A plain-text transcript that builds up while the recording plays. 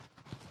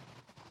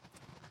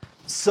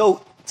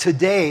So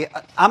today,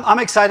 I'm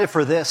excited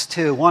for this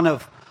too. One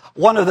of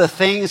the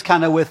things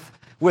kind of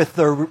with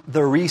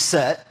the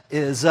reset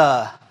is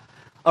a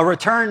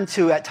return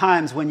to, at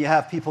times when you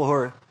have people who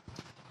are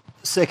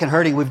sick and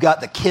hurting, we've got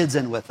the kids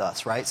in with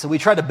us, right? So we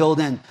try to build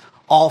in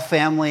all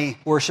family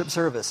worship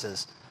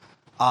services.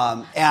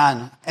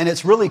 And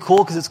it's really cool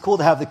because it's cool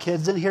to have the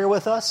kids in here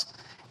with us.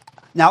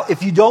 Now,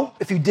 if you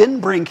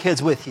didn't bring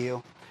kids with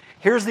you,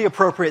 here's the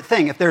appropriate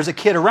thing. If there's a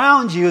kid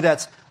around you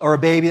or a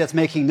baby that's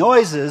making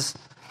noises,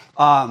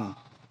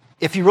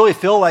 if you really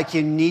feel like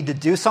you need to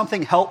do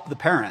something, help the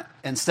parent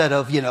instead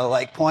of,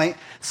 point.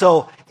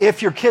 So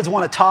if your kids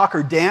want to talk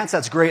or dance,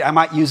 that's great. I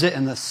might use it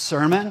in the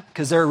sermon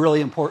because they're a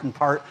really important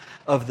part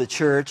of the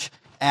church.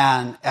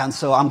 And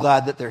so I'm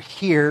glad that they're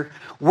here.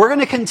 We're going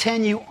to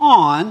continue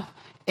on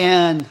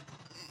in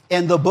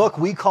the book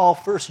we call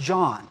 1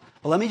 John.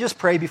 Well, let me just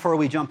pray before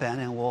we jump in,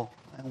 and we'll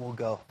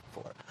go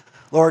for it.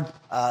 Lord,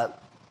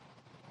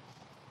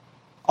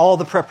 all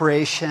the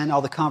preparation,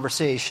 all the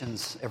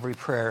conversations, every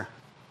prayer,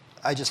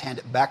 I just hand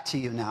it back to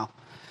you now,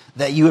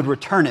 that you would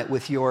return it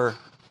with your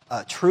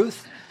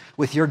truth,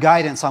 with your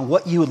guidance on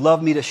what you would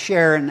love me to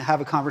share and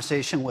have a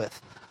conversation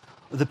with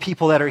the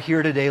people that are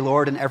here today,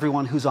 Lord, and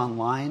everyone who's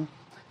online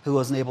who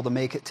wasn't able to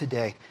make it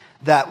today,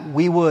 that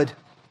we would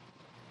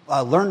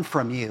learn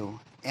from you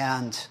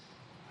and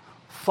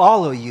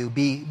follow you,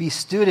 be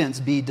students,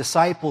 be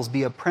disciples,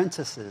 be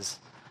apprentices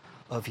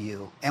of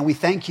you. And we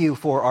thank you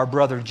for our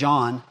brother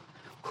John,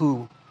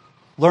 who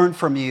learned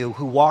from you,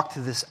 who walked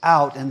this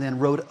out and then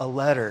wrote a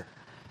letter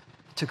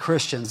to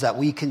Christians that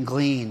we can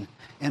glean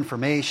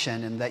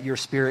information and that your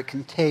Spirit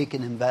can take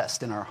and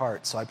invest in our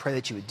hearts. So I pray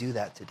that you would do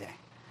that today.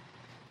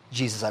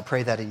 Jesus, I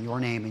pray that in your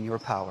name and your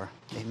power.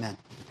 Amen.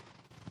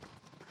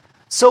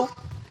 So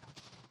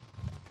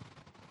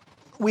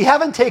we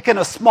haven't taken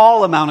a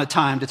small amount of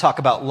time to talk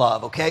about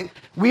love, okay?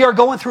 We are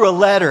going through a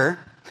letter,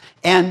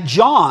 and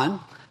John,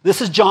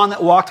 this is John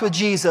that walked with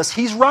Jesus,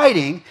 he's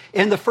writing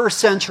in the first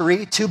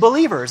century to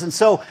believers. And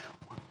so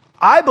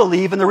I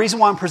believe, and the reason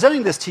why I'm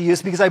presenting this to you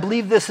is because I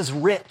believe this is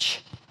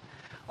rich.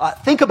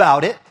 Think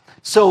about it.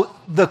 So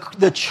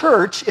the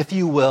church, if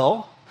you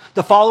will,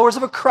 the followers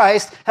of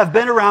Christ have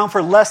been around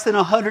for less than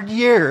 100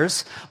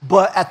 years,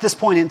 but at this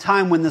point in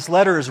time when this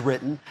letter is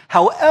written,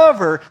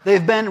 however,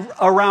 they've been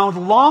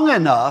around long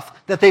enough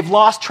that they've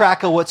lost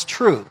track of what's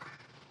true.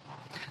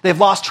 They've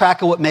lost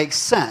track of what makes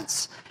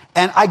sense.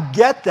 And I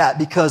get that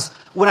because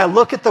when I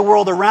look at the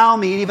world around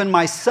me, and even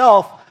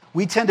myself,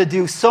 we tend to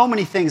do so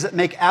many things that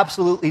make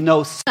absolutely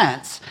no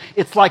sense.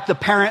 It's like the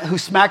parent who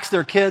smacks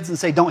their kids and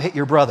say, don't hit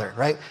your brother,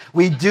 right?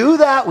 We do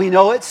that. We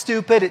know it's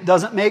stupid. It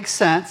doesn't make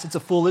sense. It's a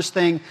foolish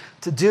thing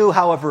to do.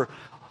 However,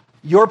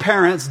 your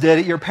parents did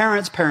it. Your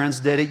parents' parents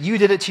did it. You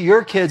did it to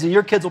your kids, and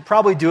your kids will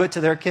probably do it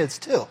to their kids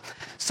too.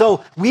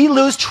 So we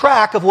lose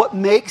track of what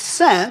makes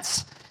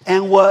sense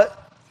and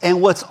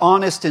what's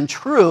honest and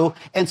true,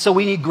 and so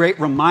we need great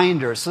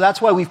reminders. So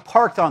that's why we've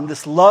parked on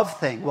this love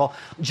thing. Well,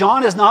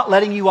 John is not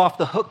letting you off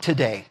the hook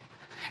today.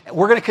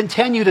 We're going to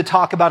continue to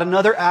talk about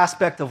another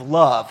aspect of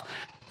love.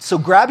 So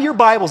grab your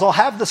Bibles. I'll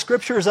have the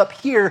scriptures up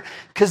here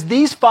because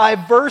these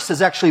 5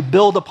 verses actually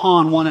build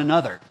upon one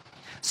another.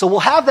 So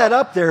we'll have that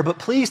up there, but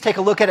please take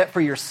a look at it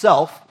for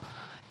yourself,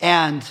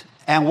 and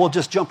we'll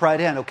just jump right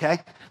in, okay?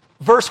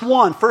 Verse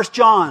 1, 1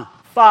 John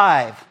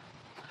 5,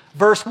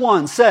 verse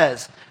 1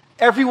 says,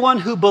 everyone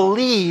who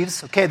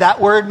believes, okay,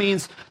 that word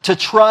means to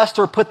trust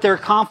or put their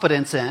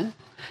confidence in.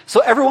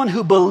 So everyone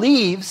who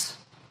believes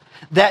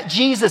that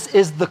Jesus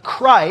is the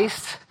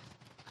Christ,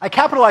 I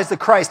capitalize the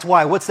Christ,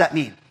 why? What's that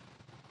mean?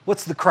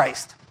 What's the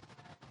Christ?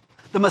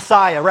 The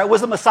Messiah, right? What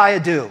does the Messiah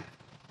do?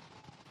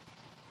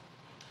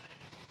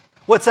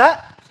 What's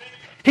that?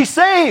 He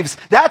saves.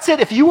 That's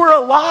it. If you were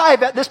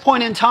alive at this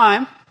point in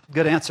time,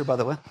 good answer, by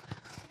the way.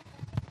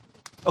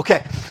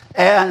 Okay,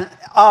 and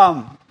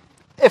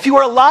if you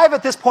were alive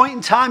at this point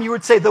in time, you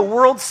would say, the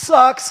world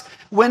sucks.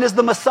 When is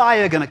the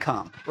Messiah going to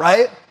come,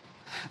 right?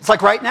 It's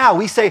like right now,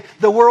 we say,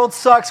 the world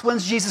sucks.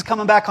 When's Jesus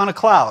coming back on a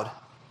cloud,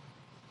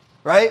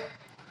 right?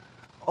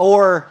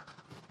 Or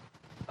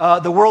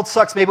the world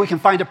sucks. Maybe we can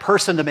find a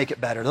person to make it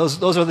better.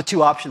 Those are the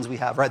 2 options we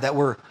have, right, that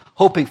we're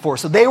hoping for.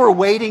 So they were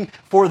waiting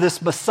for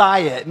this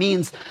Messiah. It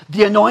means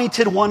the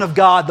anointed one of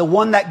God, the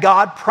one that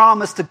God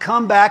promised to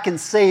come back and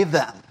save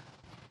them.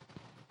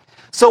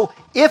 So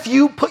if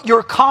you put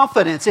your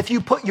confidence, if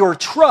you put your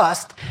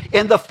trust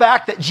in the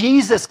fact that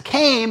Jesus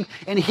came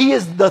and he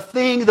is the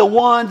thing, the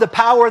one, the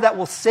power that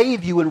will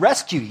save you and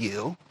rescue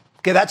you,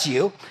 okay, that's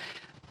you.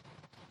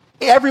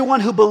 Everyone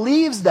who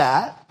believes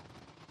that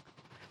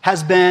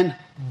has been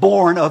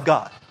born of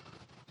God.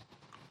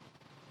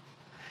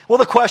 Well,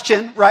 the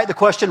question,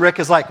 Rick,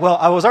 is like, well,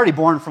 I was already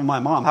born from my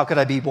mom. How could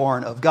I be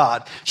born of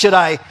God? Should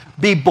I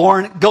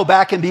go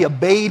back and be a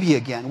baby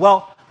again?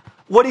 Well,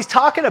 what he's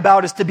talking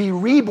about is to be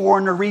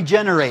reborn or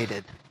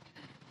regenerated.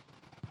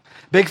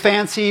 Big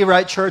fancy,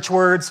 right, church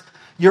words.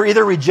 You're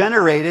either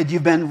regenerated,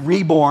 you've been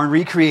reborn,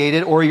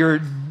 recreated, or you're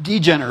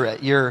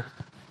degenerate. You're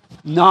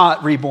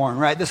not reborn,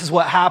 right? This is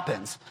what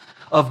happens.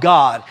 of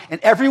God. And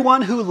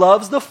everyone who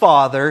loves the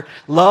Father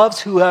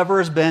loves whoever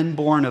has been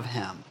born of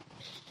him.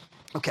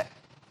 Okay.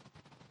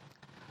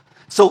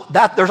 So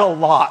there's a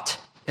lot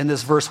in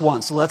this verse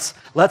 1. So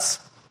let's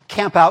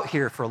camp out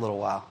here for a little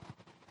while.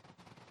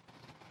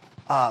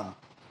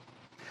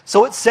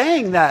 So it's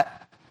saying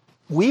that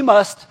we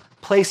must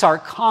place our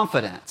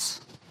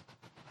confidence.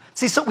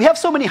 See, so we have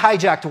so many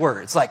hijacked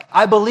words like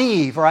I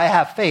believe or I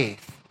have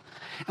faith.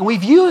 And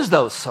we've used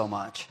those so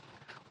much.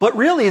 But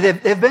really,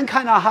 they've been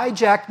kind of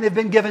hijacked and they've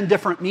been given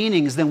different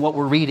meanings than what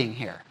we're reading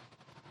here.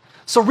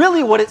 So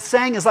really what it's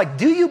saying is like,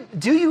 do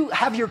you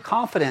have your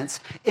confidence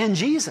in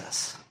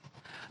Jesus?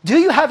 Do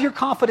you have your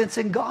confidence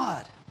in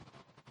God?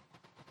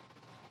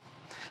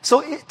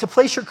 So to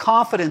place your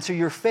confidence or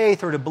your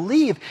faith or to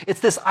believe, it's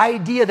this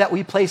idea that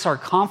we place our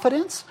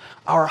confidence,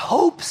 our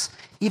hopes,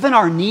 even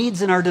our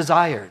needs and our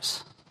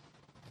desires,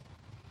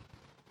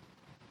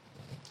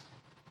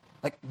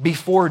 like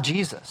before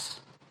Jesus.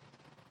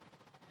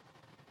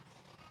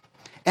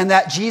 And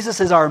that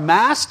Jesus is our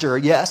master.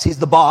 Yes, he's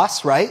the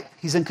boss, right?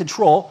 He's in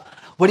control,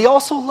 but he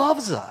also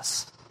loves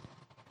us.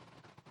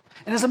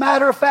 And as a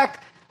matter of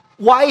fact,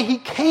 why he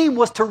came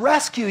was to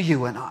rescue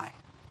you and I.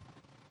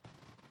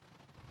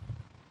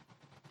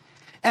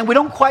 And we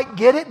don't quite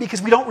get it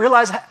because we don't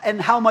realize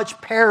and how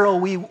much peril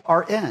we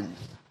are in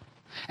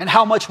and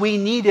how much we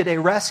needed a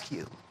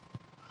rescue.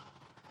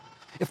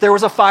 If there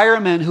was a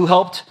fireman who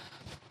helped,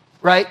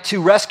 right,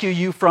 to rescue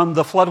you from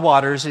the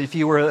floodwaters, if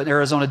you were an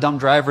Arizona dumb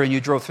driver and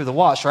you drove through the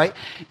wash, right?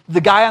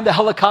 The guy on the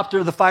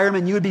helicopter, the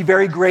fireman, you would be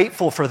very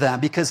grateful for them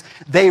because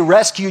they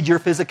rescued your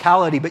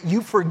physicality, but you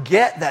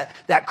forget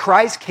that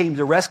Christ came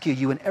to rescue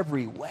you in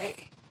every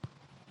way,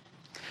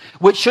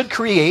 which should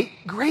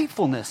create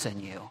gratefulness in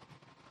you.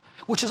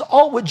 Which is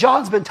all what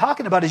John's been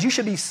talking about, is you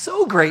should be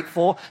so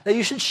grateful that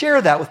you should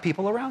share that with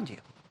people around you.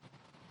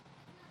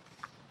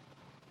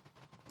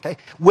 Okay?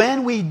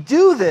 When we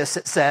do this,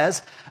 it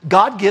says,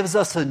 God gives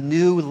us a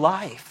new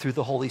life through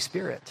the Holy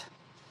Spirit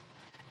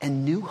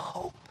and new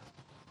hope.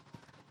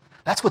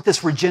 That's what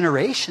this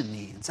regeneration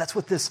means. That's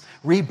what this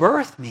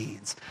rebirth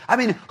means. I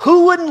mean,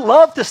 who wouldn't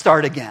love to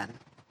start again?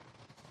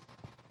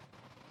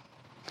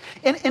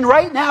 And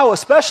right now,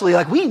 especially,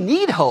 like we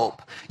need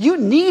hope. You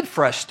need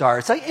fresh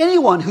starts. Like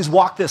anyone who's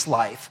walked this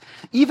life,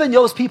 even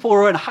those people who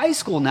are in high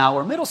school now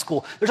or middle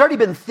school, there's already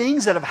been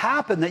things that have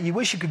happened that you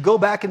wish you could go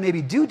back and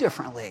maybe do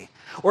differently.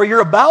 Or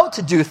you're about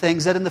to do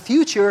things that in the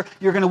future,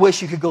 you're going to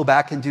wish you could go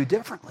back and do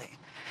differently.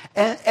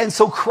 And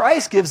so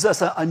Christ gives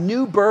us a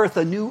new birth,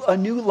 a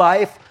new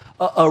life,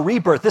 a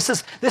rebirth.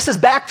 This is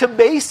back to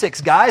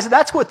basics, guys. And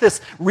that's what this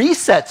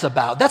reset's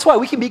about. That's why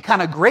we can be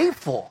kind of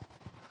grateful.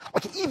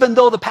 Like even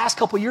though the past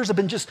couple of years have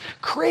been just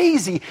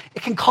crazy,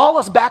 it can call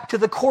us back to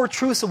the core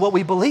truths of what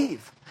we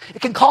believe.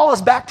 It can call us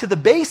back to the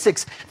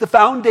basics, the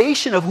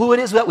foundation of who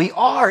it is that we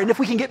are. And if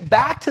we can get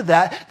back to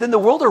that, then the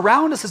world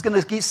around us is going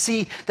to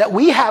see that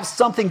we have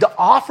something to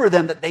offer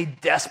them that they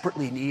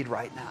desperately need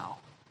right now.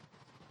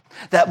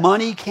 That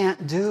money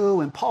can't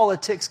do, and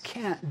politics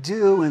can't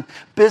do, and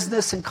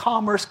business and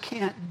commerce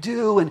can't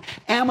do, and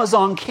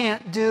Amazon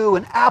can't do,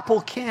 and Apple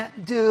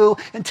can't do,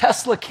 and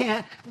Tesla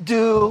can't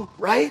do,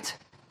 right?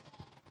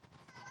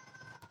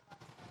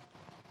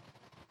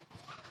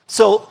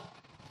 So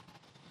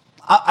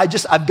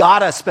I've got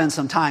to spend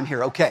some time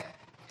here, okay?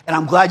 And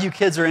I'm glad you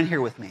kids are in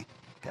here with me,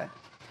 okay?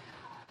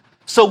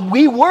 So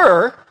we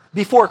were,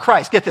 before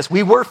Christ, get this,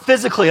 we were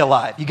physically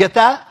alive. You get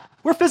that?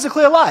 We're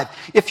physically alive.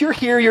 If you're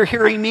here, you're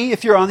hearing me.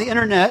 If you're on the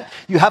internet,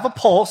 you have a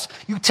pulse.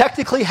 You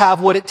technically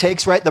have what it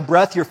takes, right? The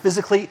breath, you're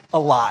physically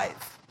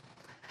alive.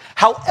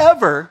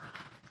 However,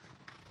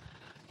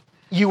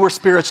 you were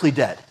spiritually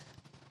dead.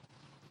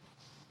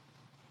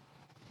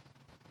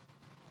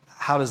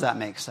 How does that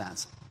make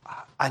sense?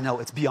 I know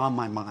it's beyond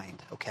my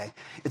mind, okay?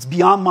 It's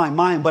beyond my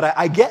mind, but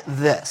I get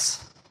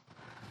this.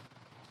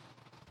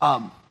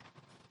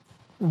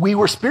 We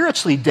were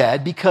spiritually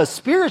dead because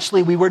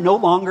spiritually we were no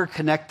longer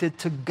connected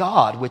to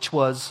God, which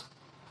was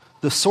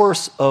the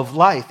source of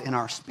life in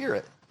our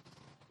spirit.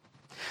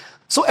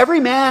 So every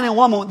man and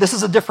woman, this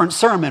is a different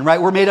sermon,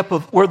 right? We're made up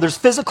of, where there's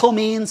physical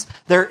means,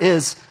 there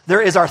is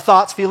our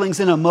thoughts, feelings,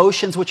 and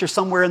emotions, which are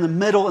somewhere in the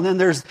middle, and then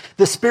there's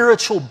the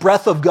spiritual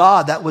breath of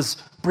God that was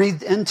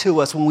breathed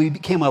into us when we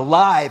became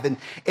alive,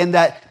 and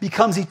that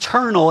becomes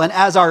eternal. And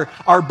as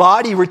our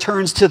body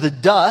returns to the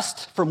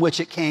dust from which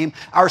it came,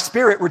 our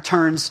spirit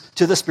returns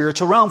to the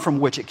spiritual realm from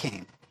which it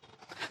came.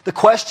 The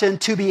question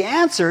to be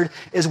answered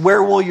is,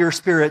 where will your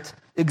spirit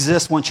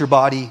exist once your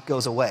body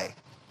goes away?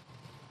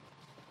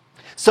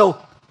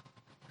 So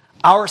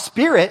our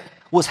spirit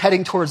was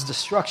heading towards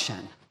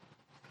destruction,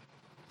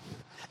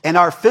 and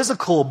our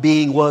physical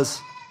being was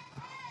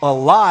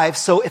alive.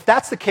 So if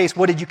that's the case,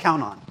 what did you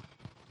count on?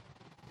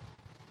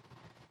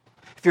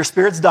 If your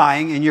spirit's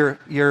dying and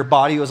your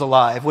body was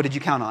alive, what did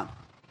you count on?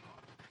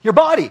 Your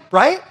body,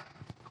 right?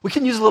 We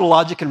can use a little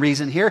logic and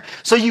reason here.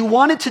 So you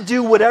wanted to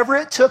do whatever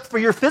it took for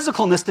your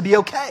physicalness to be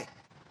okay.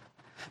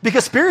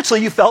 Because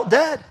spiritually you felt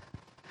dead.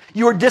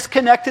 You were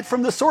disconnected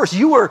from the source.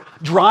 You were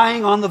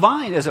drying on the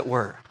vine, as it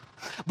were.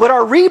 But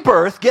our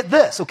rebirth, get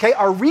this, okay?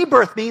 Our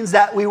rebirth means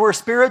that we were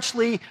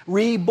spiritually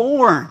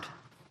reborn.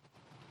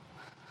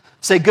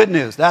 Say good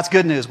news. That's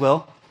good news,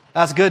 Will.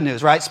 That's good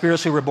news, right?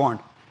 Spiritually reborn.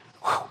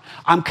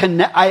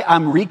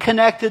 I'm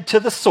reconnected to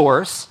the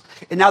source,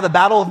 and now the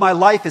battle of my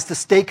life is to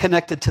stay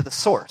connected to the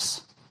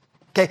source.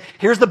 Okay,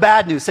 here's the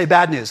bad news. Say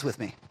bad news with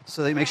me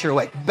so that you make sure you're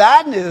awake.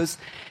 Bad news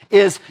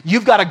is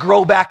you've got to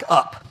grow back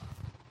up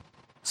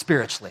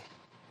spiritually.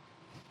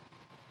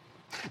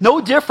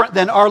 No different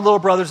than our little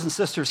brothers and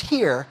sisters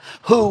here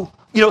who,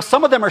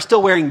 some of them are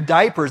still wearing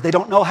diapers. They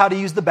don't know how to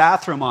use the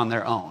bathroom on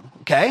their own,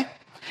 okay?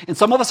 And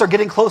some of us are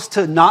getting close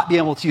to not being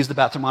able to use the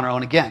bathroom on our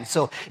own again.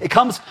 So it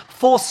comes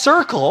full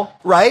circle,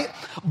 right?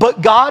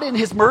 But God in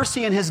his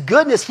mercy and his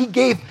goodness, he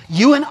gave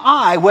you and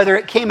I, whether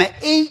it came at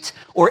 8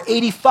 or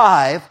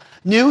 85,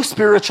 new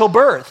spiritual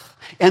birth.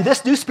 And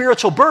this new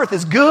spiritual birth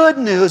is good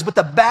news, but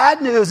the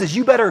bad news is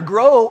you better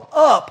grow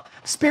up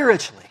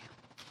spiritually.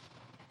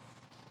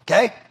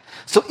 Okay?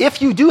 So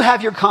if you do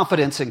have your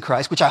confidence in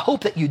Christ, which I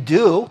hope that you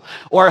do,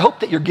 or I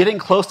hope that you're getting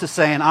close to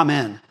saying, I'm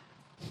in.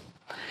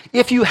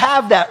 If you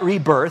have that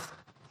rebirth,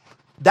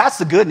 that's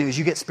the good news.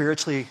 You get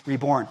spiritually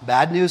reborn.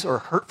 Bad news or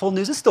hurtful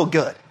news is still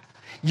good.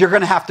 You're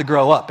going to have to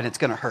grow up and it's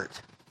going to hurt.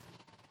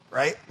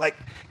 Right? Like,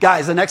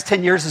 guys, the next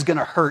 10 years is going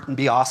to hurt and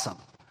be awesome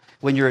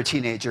when you're a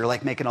teenager,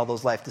 like making all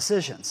those life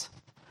decisions.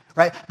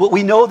 Right? But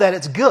we know that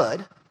it's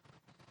good,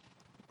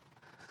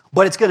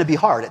 but it's going to be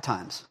hard at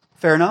times.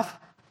 Fair enough?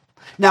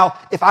 Now,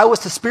 if I was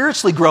to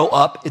spiritually grow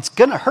up, it's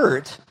going to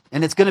hurt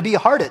and it's going to be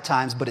hard at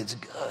times, but it's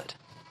good.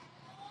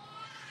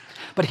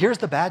 But here's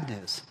the bad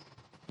news.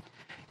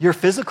 Your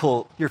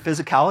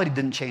physicality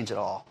didn't change at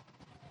all.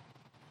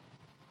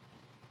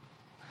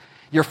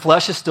 Your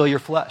flesh is still your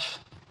flesh.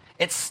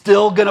 It's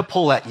still going to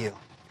pull at you.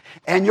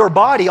 And your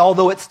body,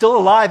 although it's still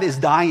alive, is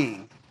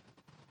dying.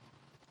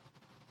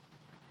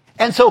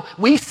 And so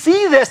we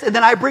see this, and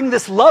then I bring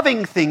this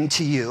loving thing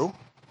to you,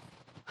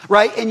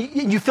 right? And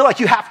you feel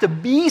like you have to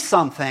be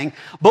something.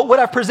 But what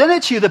I've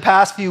presented to you the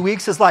past few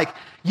weeks is like,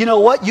 you know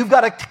what? You've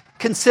got to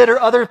consider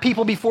other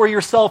people before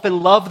yourself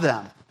and love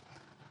them.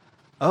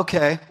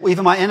 Okay. Well,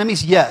 even my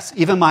enemies? Yes,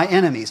 even my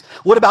enemies.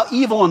 What about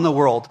evil in the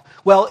world?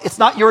 Well, it's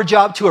not your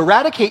job to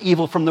eradicate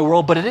evil from the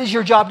world, but it is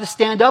your job to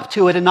stand up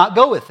to it and not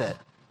go with it.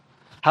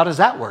 How does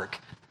that work?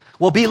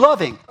 Well, be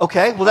loving.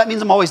 Okay, well, that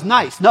means I'm always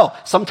nice. No,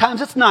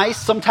 sometimes it's nice.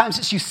 Sometimes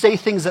it's you say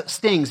things that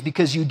stings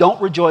because you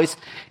don't rejoice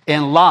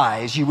in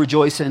lies. You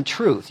rejoice in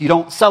truth. You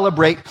don't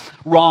celebrate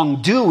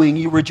wrongdoing.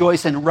 You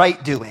rejoice in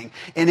right doing.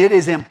 And it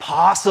is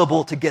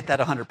impossible to get that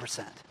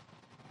 100%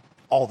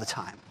 all the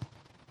time.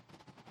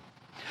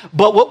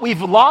 But what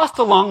we've lost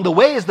along the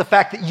way is the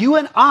fact that you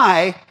and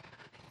I,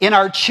 in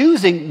our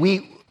choosing,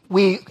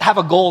 we have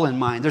a goal in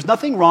mind. There's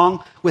nothing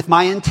wrong with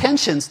my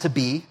intentions to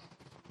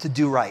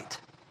do right.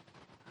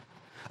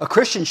 A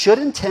Christian should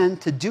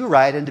intend to do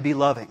right and to be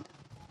loving.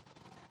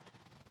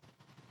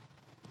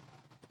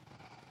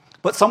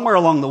 But somewhere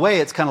along the way,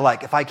 it's kind of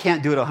like, if I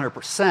can't do it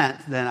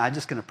 100%, then I'm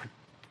just going to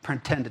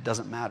pretend it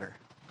doesn't matter.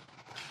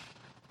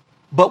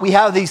 But we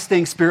have these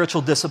things,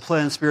 spiritual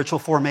discipline, spiritual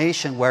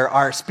formation, where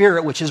our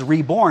spirit, which is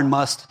reborn,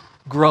 must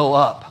grow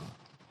up.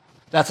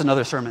 That's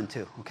another sermon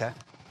too, okay?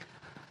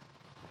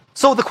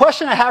 So the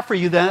question I have for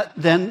you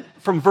then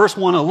from verse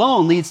 1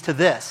 alone leads to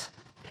this.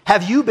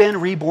 Have you been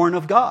reborn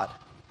of God?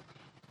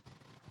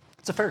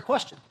 It's a fair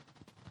question.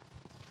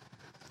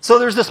 So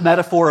there's this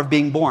metaphor of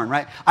being born,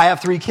 right? I have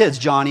 3 kids,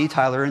 Johnny,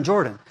 Tyler, and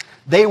Jordan.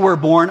 They were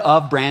born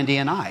of Brandy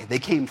and I. They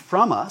came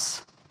from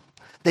us.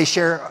 They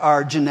share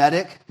our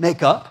genetic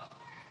makeup,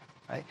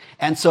 right?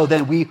 And so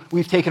then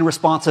we've taken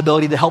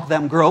responsibility to help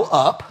them grow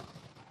up.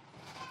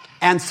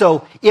 And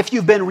so if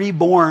you've been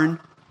reborn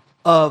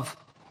of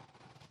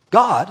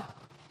God,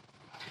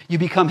 you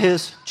become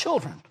his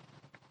children.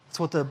 That's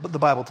what the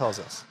Bible tells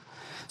us.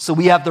 So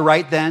we have the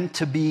right then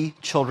to be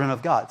children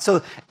of God. So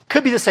it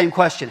could be the same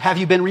question. Have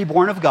you been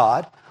reborn of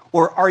God,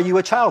 or are you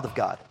a child of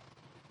God?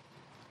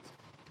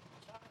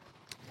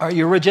 Are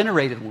you a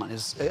regenerated one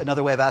is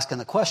another way of asking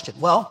the question.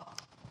 Well,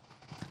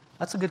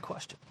 that's a good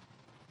question.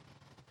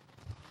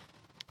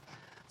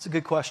 It's a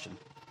good question.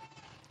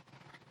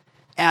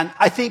 And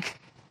I think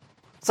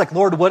it's like,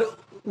 Lord,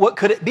 what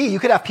could it be? You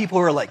could have people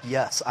who are like,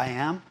 yes, I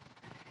am,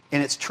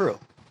 and it's true.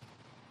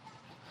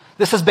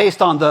 This is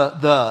based on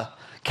the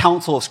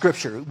counsel of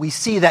Scripture. We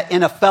see that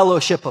in a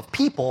fellowship of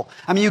people.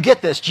 I mean, you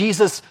get this.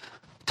 Jesus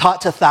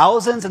taught to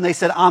thousands, and they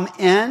said, I'm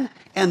in.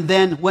 And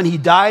then when he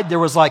died, there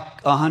was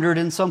like 100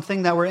 and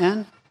something that were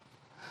in.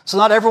 So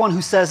not everyone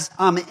who says,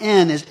 I'm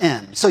in, is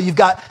in. So you've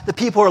got the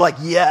people who are like,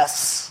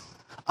 yes,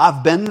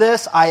 I've been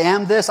this, I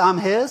am this, I'm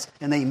his,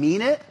 and they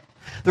mean it.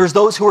 There's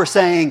those who are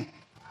saying,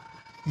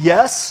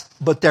 yes,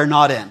 but they're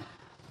not in.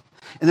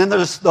 And then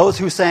there's those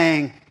who are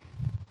saying,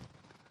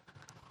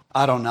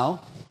 I don't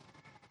know.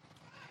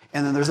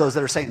 And then there's those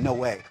that are saying, no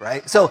way,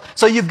 right? So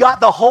you've got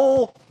the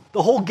whole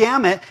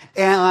gamut,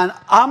 and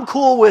I'm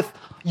cool with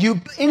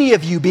any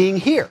of you being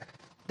here.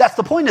 That's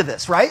the point of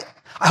this, right?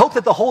 I hope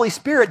that the Holy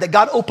Spirit, that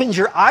God opens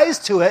your eyes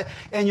to it,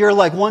 and you're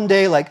like one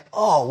day like,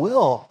 oh,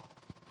 Will,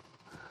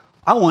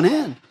 I want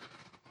in.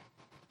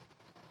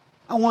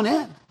 I want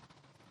in.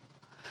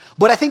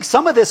 But I think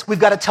some of this, we've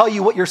got to tell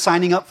you what you're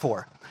signing up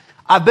for.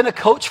 I've been a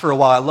coach for a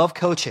while. I love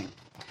coaching.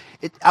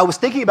 I was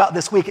thinking about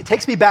this week. It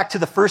takes me back to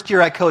the first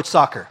year I coached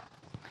soccer.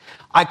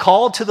 I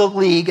called to the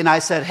league and I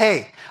said,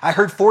 hey, I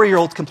heard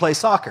 4-year-olds can play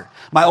soccer.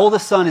 My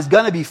oldest son is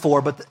going to be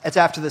 4, but it's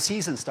after the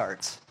season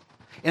starts.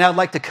 And I'd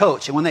like to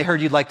coach. And when they heard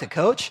you'd like to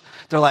coach,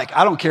 they're like,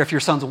 I don't care if your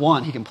son's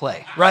 1, he can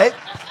play, right?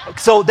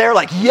 So they're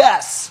like,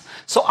 yes.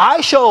 So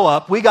I show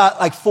up. We got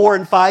like 4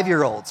 and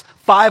 5-year-olds,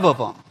 5 of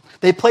them.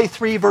 They play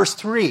 3 versus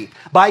 3.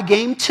 By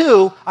game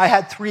 2, I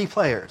had 3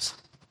 players.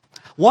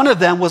 One of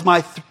them was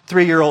my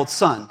 3-year-old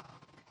son,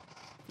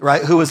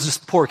 right, who was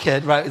just a poor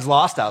kid, right, he's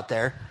lost out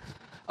there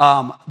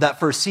that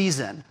first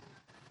season.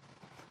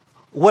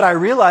 What I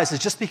realized is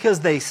just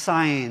because they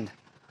signed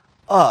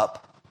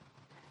up,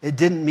 it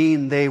didn't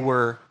mean they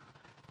were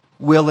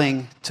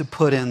willing to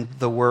put in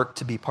the work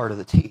to be part of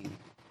the team.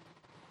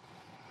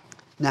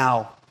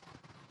 Now,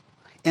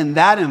 in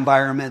that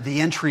environment,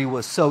 the entry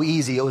was so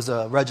easy. It was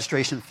a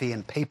registration fee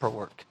and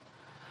paperwork.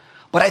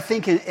 But I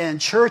think in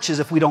churches,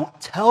 if we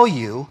don't tell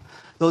you,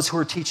 those who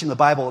are teaching the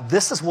Bible,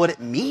 this is what it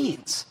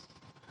means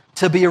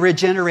to be a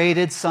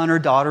regenerated son or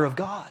daughter of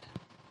God,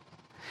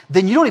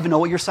 then you don't even know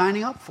what you're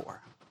signing up for.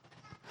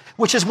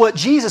 Which is what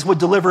Jesus would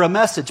deliver a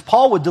message.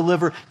 Paul would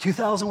deliver,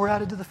 2,000 were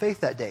added to the faith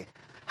that day.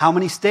 How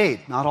many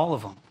stayed? Not all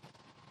of them.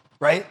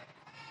 Right?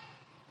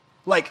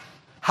 Like,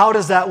 how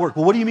does that work?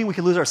 Well, what do you mean we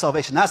could lose our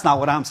salvation? That's not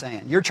what I'm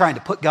saying. You're trying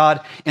to put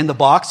God in the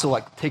box, so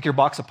like, take your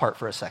box apart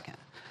for a second.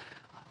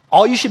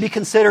 All you should be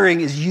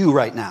considering is you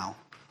right now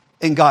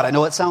in God. I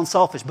know it sounds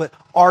selfish, but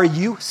are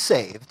you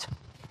saved?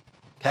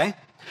 Okay?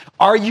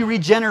 Are you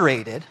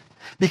regenerated?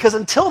 Because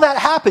until that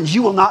happens,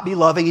 you will not be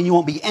loving and you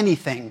won't be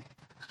anything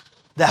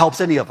that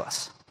helps any of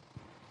us.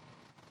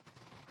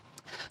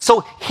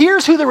 So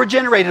here's who the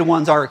regenerated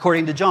ones are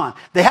according to John.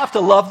 They have to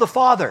love the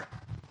Father.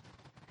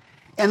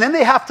 And then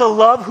they have to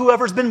love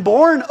whoever's been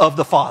born of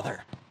the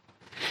Father.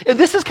 And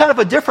this is kind of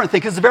a different thing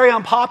because it's very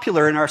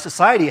unpopular in our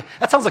society.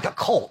 That sounds like a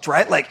cult,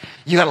 right? Like,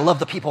 you got to love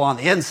the people on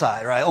the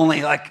inside, right?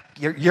 Only like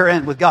you're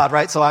in with God,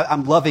 right? So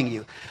I'm loving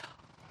you.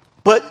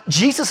 But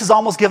Jesus has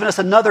almost given us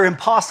another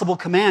impossible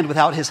command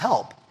without his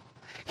help.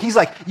 He's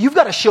like, you've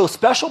got to show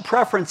special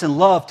preference and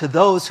love to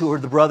those who are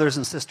the brothers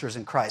and sisters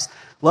in Christ.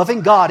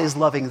 Loving God is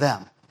loving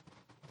them.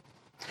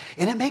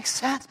 And it makes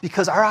sense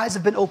because our eyes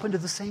have been opened to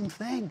the same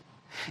thing.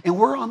 And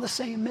we're on the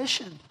same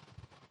mission.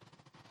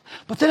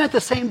 But then at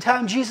the same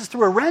time, Jesus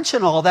threw a wrench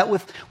in all that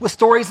with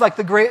stories like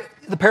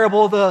the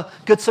parable of the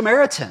Good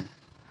Samaritan,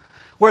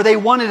 where they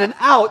wanted an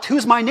out.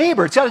 Who's my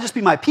neighbor? It's got to just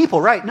be my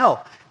people, right? No.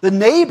 The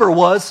neighbor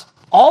was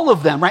all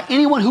of them, right?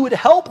 Anyone who would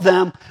help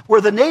them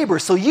were the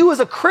neighbors. So you as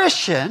a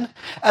Christian,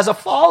 as a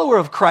follower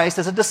of Christ,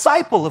 as a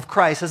disciple of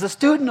Christ, as a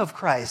student of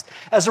Christ,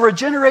 as a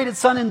regenerated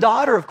son and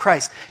daughter of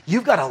Christ,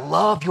 you've got to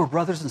love your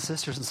brothers and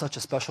sisters in such a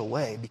special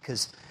way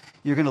because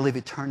you're going to live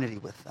eternity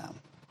with them.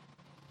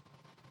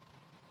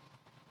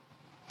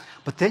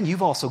 But then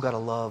you've also got to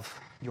love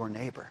your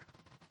neighbor.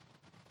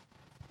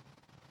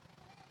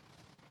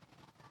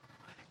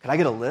 Can I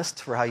get a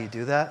list for how you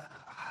do that?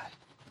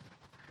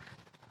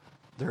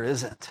 There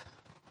isn't.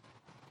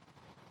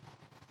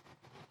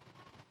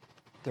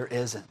 There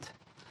isn't.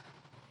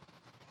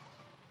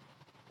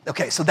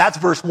 Okay, so that's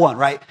verse 1,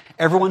 right?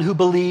 Everyone who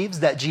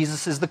believes that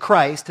Jesus is the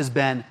Christ has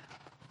been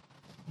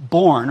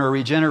born or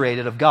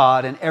regenerated of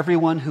God, and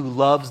everyone who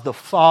loves the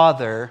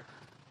Father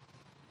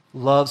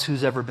loves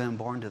who's ever been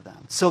born to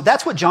them. So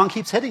that's what John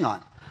keeps hitting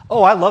on.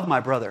 Oh, I love my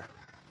brother.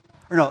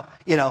 Or no,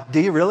 do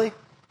you really?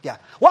 Yeah.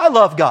 Well, I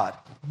love God.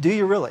 Do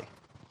you really?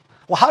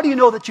 Well, how do you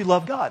know that you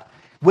love God?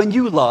 When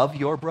you love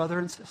your brother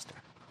and sister.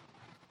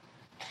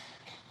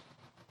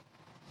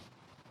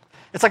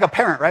 It's like a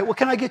parent, right? What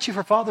can I get you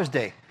for Father's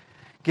Day?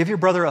 Give your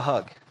brother a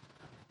hug.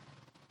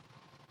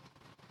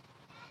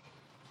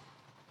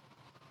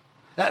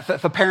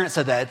 If a parent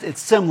said that, it's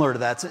similar to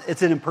that.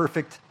 It's an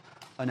imperfect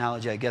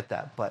analogy, I get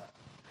that. But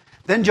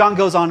then John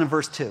goes on in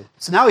verse 2.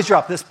 So now he's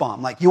dropped this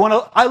bomb. Like,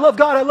 I love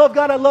God, I love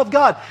God, I love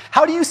God.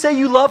 How do you say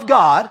you love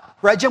God?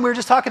 Right, Jim, we were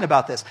just talking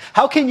about this.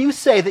 How can you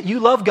say that you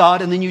love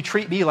God and then you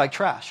treat me like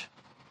trash?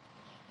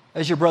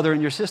 As your brother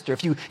and your sister.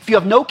 If you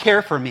have no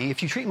care for me,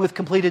 if you treat me with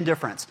complete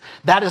indifference,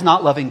 that is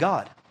not loving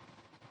God.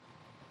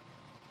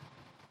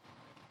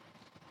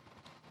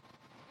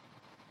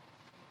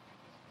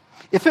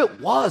 If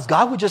it was,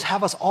 God would just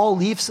have us all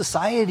leave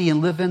society and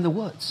live in the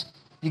woods.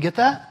 You get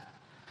that?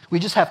 We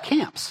just have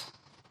camps.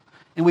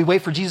 And we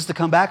wait for Jesus to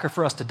come back or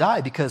for us to die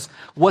because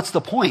what's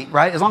the point,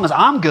 right? As long as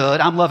I'm good,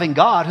 I'm loving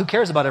God, who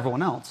cares about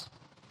everyone else?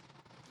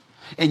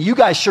 And you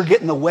guys sure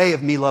get in the way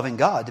of me loving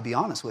God, to be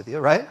honest with you,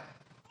 right?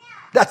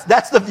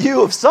 That's the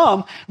view of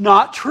some,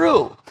 not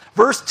true.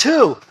 Verse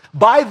 2,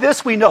 by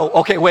this we know.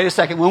 Okay, wait a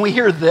second. When we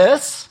hear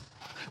this,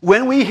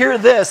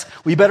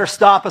 we better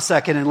stop a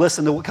second and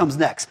listen to what comes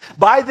next.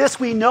 By this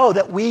we know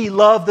that we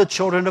love the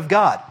children of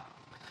God.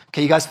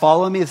 Okay, you guys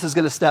follow me? This is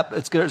going to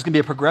it's going to be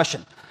a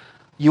progression.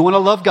 You want to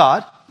love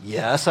God?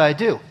 Yes, I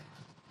do.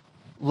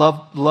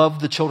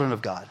 Love the children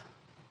of God.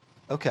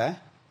 Okay.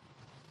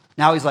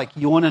 Now he's like,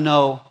 you want to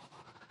know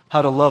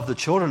how to love the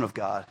children of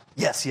God.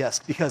 Yes,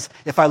 because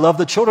if I love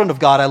the children of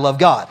God, I love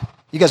God.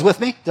 You guys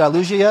with me? Did I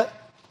lose you yet?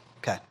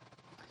 Okay.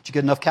 Did you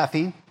get enough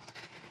caffeine?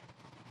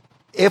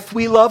 If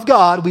we love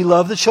God, we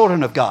love the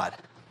children of God.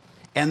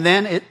 And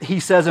then he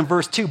says in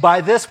verse 2,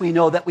 by this we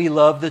know that we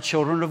love the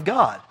children of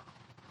God,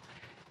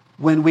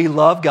 when we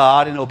love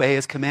God and obey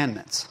his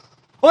commandments.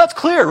 Well, that's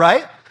clear,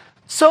 right?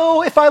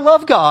 So if I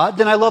love God,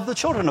 then I love the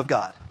children of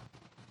God.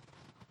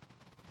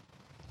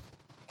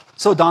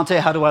 So Dante,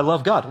 how do I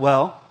love God?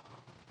 Well,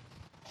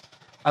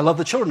 I love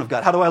the children of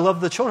God. How do I love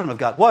the children of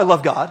God? Well, I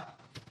love God.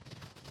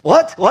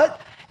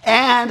 What?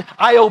 And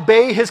I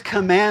obey his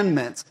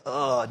commandments.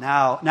 Oh,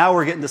 now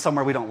we're getting to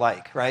somewhere we don't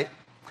like, right?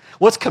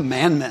 What's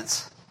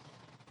commandments?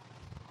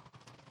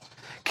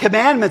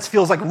 Commandments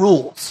feels like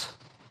rules.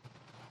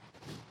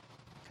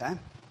 Okay?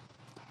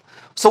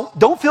 So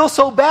don't feel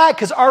so bad,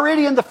 because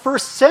already in the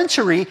first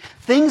century,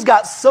 things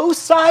got so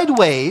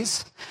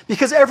sideways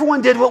because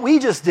everyone did what we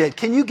just did.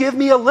 Can you give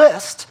me a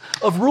list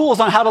of rules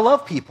on how to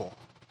love people?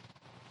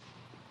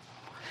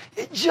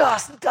 It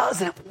just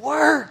doesn't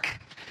work.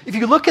 If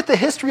you look at the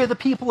history of the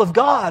people of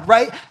God,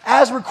 right,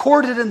 as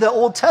recorded in the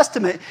Old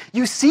Testament,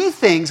 you see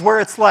things where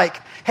it's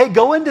like, hey,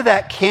 go into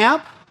that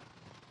camp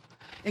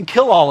and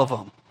kill all of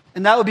them.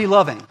 And that would be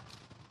loving.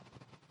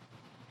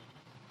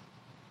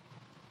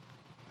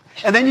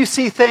 And then you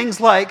see things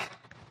like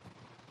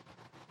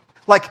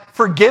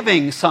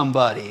forgiving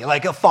somebody,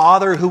 like a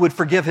father who would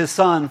forgive his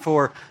son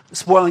for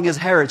spoiling his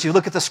heritage. You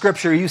look at the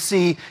scripture, you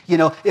see,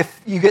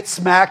 if you get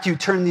smacked, you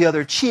turn the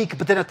other cheek,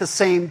 but then at the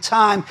same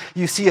time,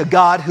 you see a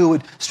God who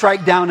would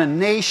strike down a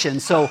nation.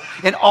 So,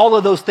 and all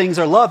of those things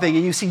are loving.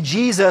 And you see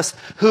Jesus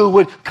who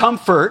would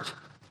comfort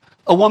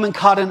a woman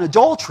caught in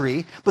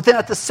adultery, but then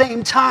at the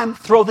same time,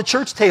 throw the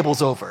church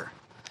tables over.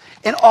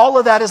 And all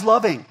of that is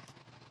loving.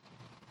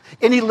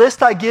 Any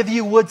list I give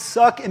you would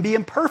suck and be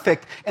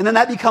imperfect, and then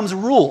that becomes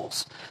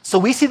rules. So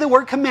we see the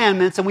word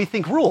commandments and we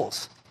think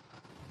rules.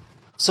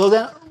 So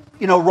then,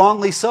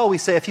 wrongly so, we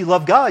say if you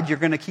love God, you're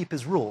going to keep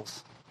his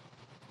rules.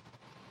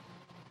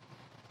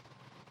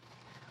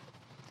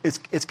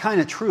 It's kind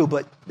of true,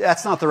 but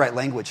that's not the right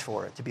language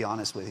for it, to be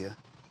honest with you.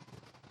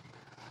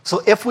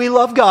 So if we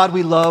love God,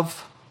 we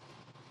love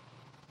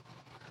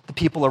the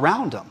people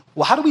around him.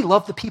 Well, how do we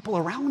love the people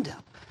around him?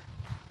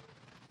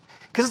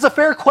 Because it's a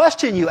fair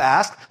question you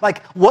ask.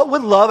 Like, what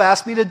would love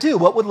ask me to do?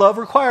 What would love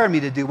require me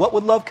to do? What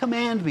would love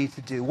command me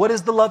to do? What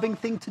is the loving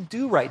thing to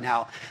do right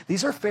now?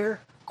 These are fair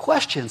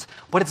questions,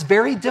 but it's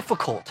very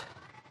difficult.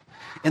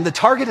 And the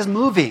target is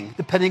moving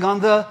depending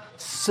on the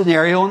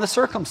scenario and the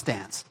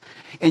circumstance.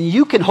 And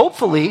you can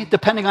hopefully,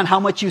 depending on how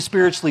much you've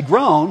spiritually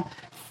grown,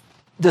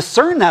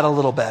 discern that a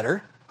little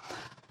better,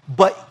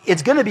 but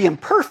it's going to be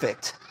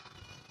imperfect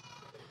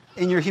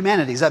in your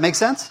humanity. Does that make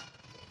sense?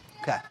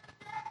 Okay.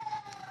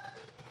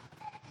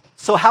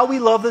 So how we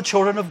love the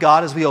children of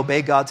God is we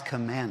obey God's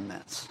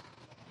commandments.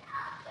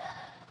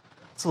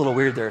 It's a little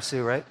weird there,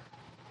 Sue, right?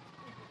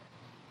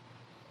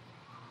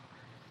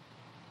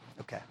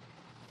 Okay.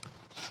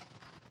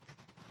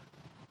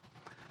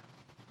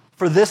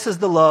 For this is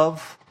the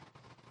love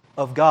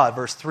of God,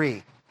 verse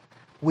 3.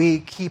 We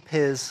keep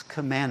his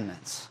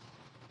commandments.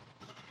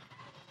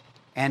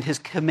 And his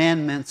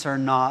commandments are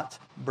not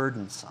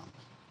burdensome.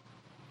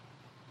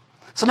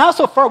 So now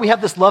so far we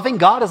have this loving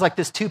God as like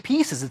this two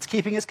pieces. It's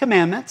keeping his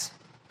commandments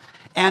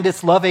and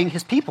it's loving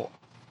his people.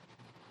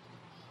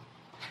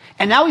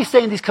 And now he's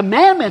saying these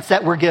commandments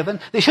that we're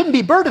given, they shouldn't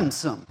be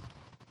burdensome.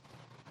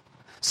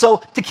 So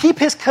to keep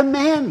his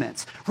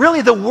commandments,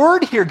 really the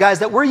word here, guys,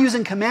 that we're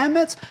using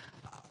commandments,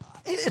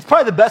 it's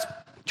probably the best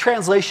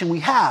translation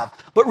we have.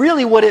 But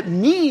really what it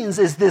means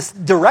is this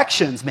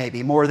directions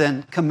maybe more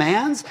than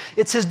commands.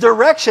 It's his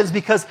directions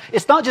because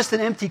it's not just an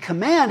empty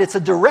command, it's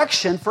a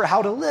direction for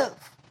how to live.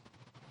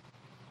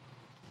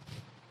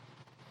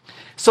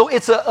 So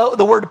it's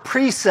the word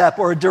precept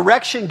or a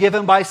direction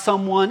given by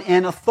someone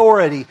in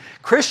authority.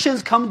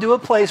 Christians come to a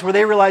place where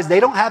they realize they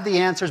don't have the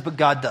answers, but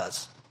God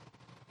does.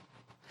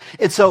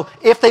 And so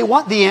if they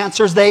want the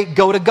answers, they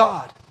go to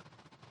God.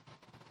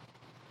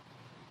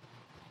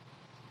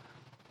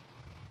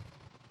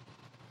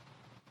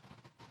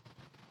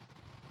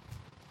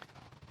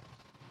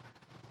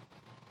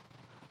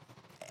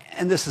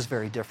 And this is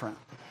very different.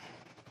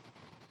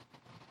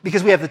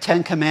 Because we have the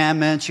Ten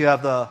Commandments, you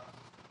have the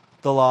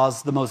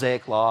laws, the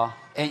Mosaic Law,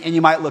 and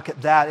you might look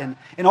at that.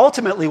 And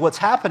ultimately what's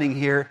happening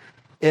here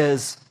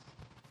is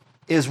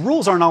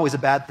rules aren't always a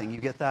bad thing.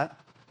 You get that?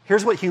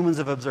 Here's what humans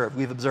have observed.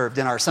 We've observed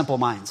in our simple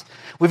minds.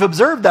 We've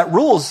observed that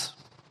rules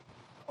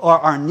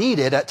are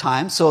needed at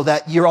times so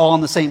that you're all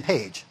on the same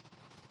page.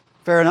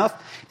 Fair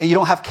enough? And you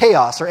don't have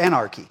chaos or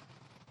anarchy.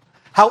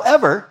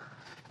 However,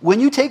 when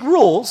you take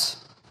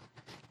rules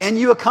and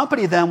you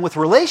accompany them with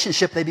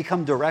relationship, they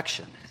become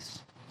directions.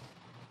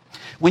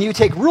 When you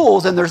take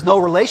rules and there's no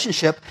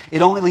relationship,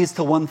 it only leads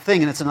to one thing,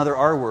 and it's another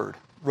R word,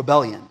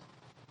 rebellion.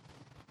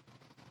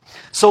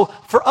 So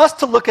for us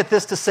to look at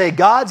this to say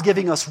God's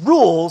giving us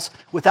rules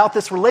without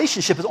this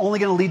relationship is only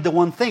going to lead to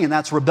one thing, and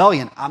that's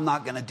rebellion. I'm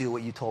not going to do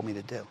what you told me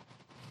to do.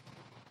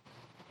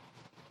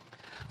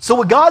 So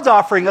what God's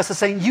offering us is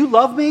saying, you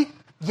love me?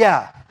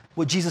 Yeah.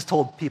 What Jesus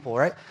told people,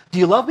 right? Do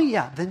you love me?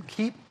 Yeah. Then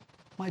keep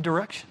my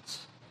directions.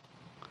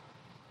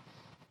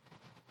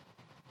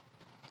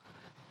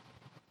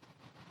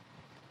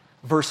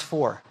 Verse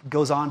 4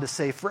 goes on to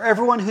say, for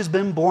everyone who's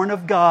been born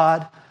of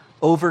God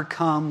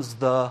overcomes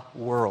the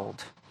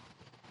world.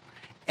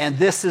 And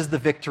this is the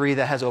victory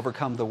that has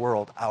overcome the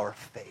world, our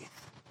faith.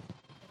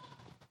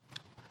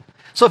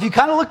 So if you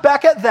kind of look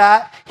back at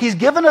that, he's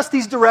given us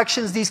these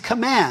directions, these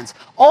commands.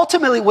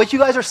 Ultimately, what you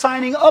guys are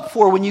signing up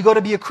for when you go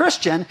to be a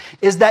Christian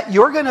is that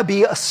you're going to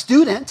be a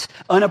student,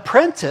 an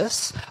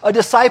apprentice, a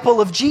disciple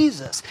of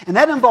Jesus. And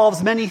that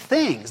involves many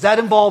things. That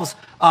involves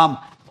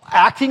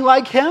acting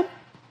like him,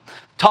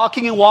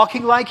 talking and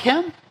walking like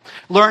him,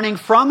 learning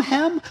from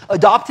him,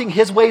 adopting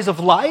his ways of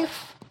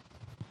life,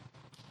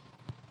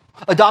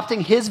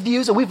 adopting his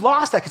views. And we've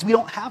lost that because we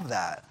don't have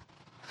that.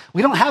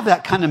 We don't have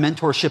that kind of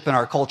mentorship in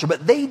our culture,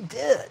 but they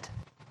did.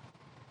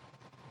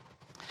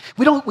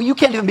 You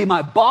can't even be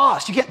my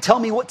boss. You can't tell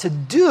me what to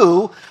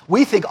do.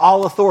 We think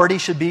all authority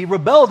should be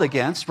rebelled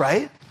against,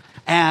 right?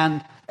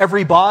 And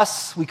every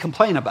boss we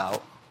complain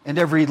about, and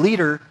every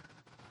leader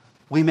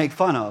we make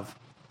fun of.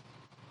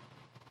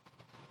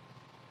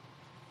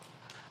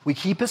 We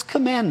keep his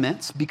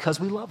commandments because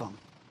we love him.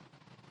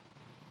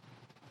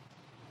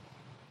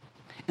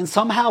 And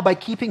somehow by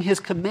keeping his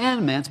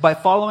commandments, by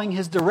following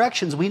his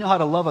directions, we know how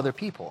to love other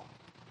people.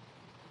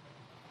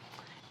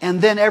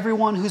 And then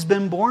everyone who's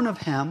been born of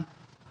him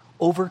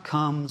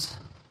overcomes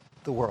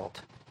the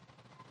world.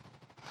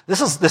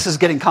 This is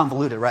getting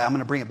convoluted, right? I'm going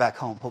to bring it back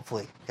home,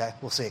 hopefully. Okay,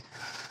 we'll see.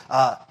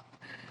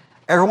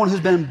 Everyone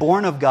who's been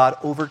born of God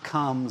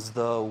overcomes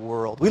the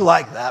world. We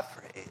like that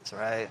phrase,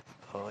 right?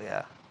 Oh,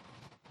 yeah.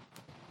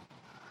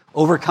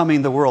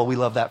 Overcoming the world, we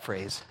love that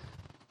phrase.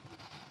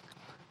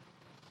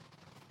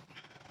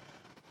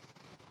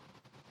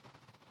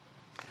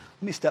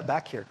 Let me step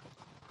back here.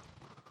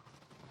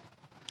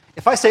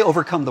 If I say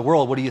overcome the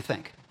world, what do you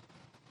think?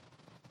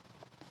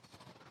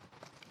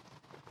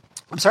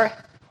 I'm sorry?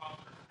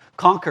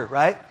 Conquer,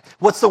 right?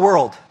 What's the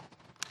world?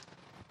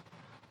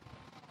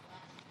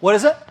 What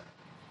is it?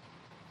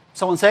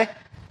 Someone say?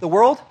 The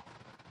world?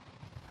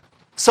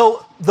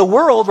 So the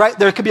world, right,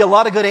 there could be a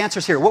lot of good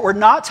answers here. What we're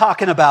not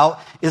talking about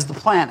is the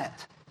planet,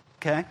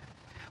 okay?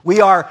 We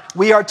are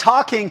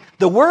talking,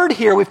 the word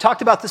here, we've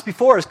talked about this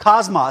before, is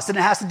cosmos, and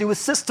it has to do with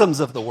systems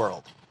of the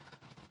world.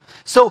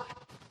 So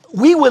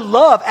we would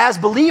love, as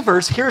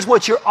believers, here's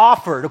what you're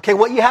offered, okay?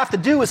 What you have to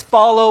do is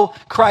follow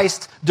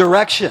Christ's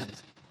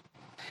directions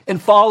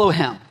and follow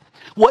him.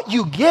 What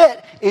you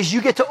get is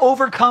you get to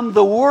overcome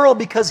the world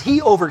because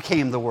he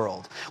overcame the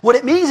world. What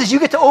it means is you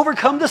get to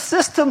overcome the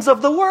systems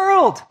of the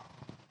world.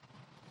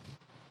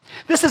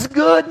 This is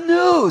good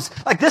news.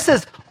 Like, this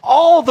is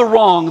all the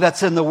wrong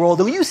that's in the world.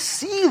 And you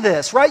see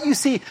this, right? You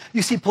see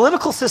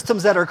political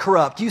systems that are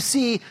corrupt. You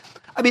see,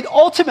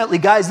 ultimately,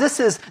 guys, this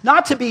is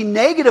not to be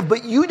negative,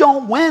 but you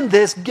don't win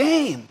this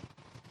game.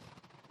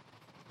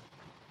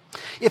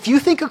 If you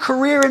think a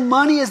career and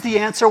money is the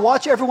answer,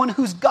 watch everyone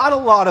who's got a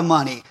lot of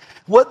money.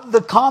 What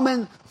the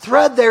common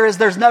thread there is,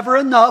 there's never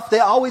enough. They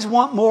always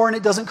want more, and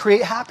it doesn't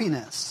create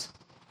happiness.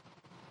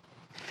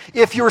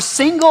 If you're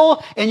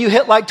single and you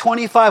hit like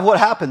 25, what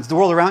happens? The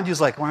world around you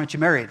is like, why aren't you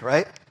married,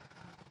 right?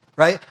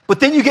 Right? But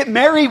then you get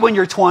married when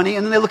you're 20,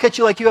 and then they look at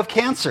you like you have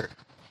cancer.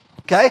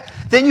 Okay?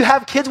 Then you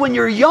have kids when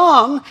you're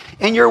young,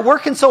 and you're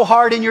working so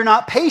hard, and you're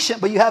not patient,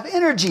 but you have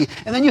energy.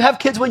 And then you have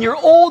kids when you're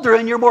older,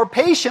 and you're more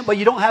patient, but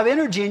you don't have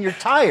energy, and you're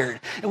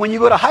tired. And when you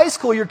go to high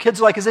school, your kids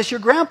are like, is this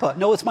your grandpa?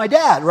 No, it's my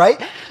dad, right?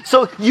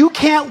 So you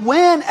can't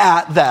win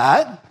at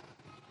that.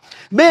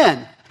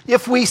 Men,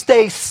 if we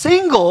stay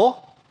single,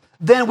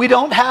 then we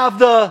don't have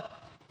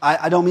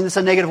I don't mean this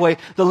in a negative way,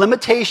 the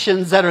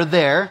limitations that are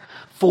there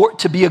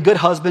to be a good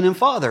husband and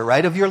father,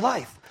 right, of your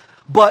life.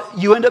 But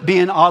you end up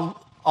being odd.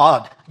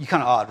 You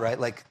kind of odd, right?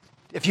 Like,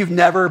 if you've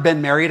never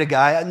been married a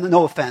guy,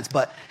 no offense,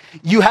 but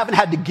you haven't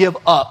had to give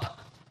up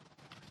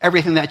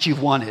everything that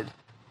you've wanted.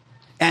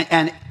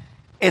 And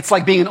it's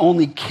like being an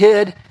only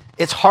kid.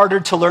 It's harder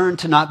to learn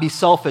to not be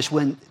selfish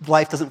when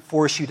life doesn't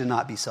force you to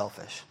not be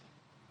selfish.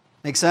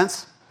 Make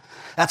sense?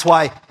 That's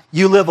why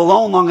you live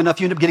alone long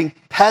enough, you end up getting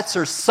pets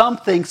or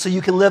something so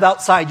you can live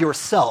outside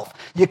yourself.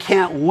 You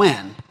can't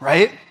win,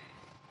 right?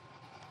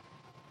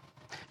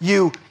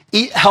 You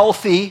eat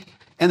healthy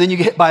and then you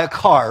get hit by a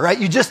car, right?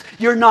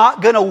 You're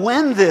not going to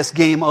win this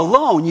game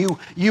alone.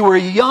 You were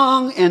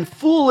young and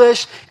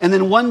foolish, and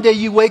then one day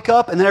you wake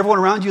up and then everyone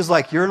around you is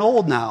like, you're an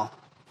old now.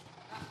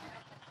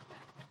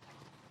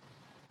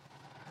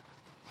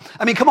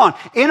 Come on.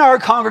 In our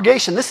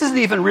congregation, this isn't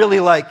even really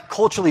like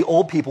culturally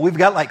old people. We've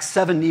got like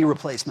 7 knee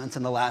replacements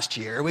in the last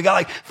year. We got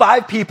like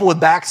 5 people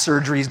with back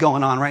surgeries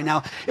going on right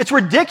now. It's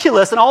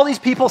ridiculous. And all these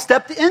people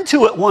stepped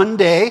into it one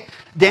day,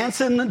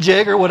 dancing the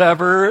jig or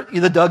whatever,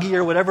 the Dougie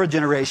or whatever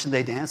generation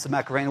they dance, the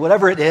Macarena,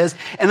 whatever it is.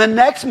 And the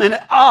next minute,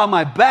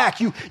 my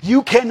back,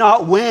 you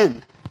cannot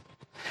win.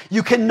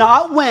 You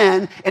cannot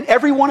win in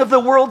every one of the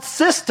world's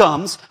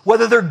systems,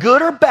 whether they're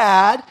good or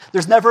bad.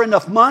 There's never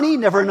enough money,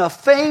 never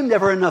enough fame,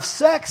 never enough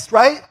sex,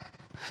 right?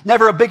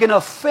 never a big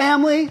enough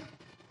family,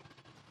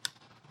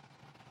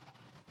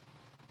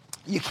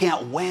 you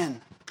can't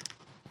win.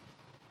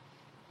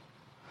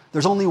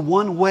 There's only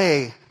one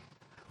way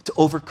to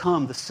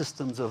overcome the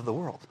systems of the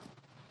world.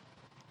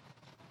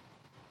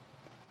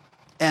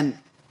 And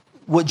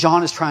what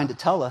John is trying to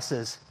tell us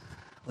is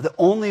the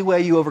only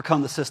way you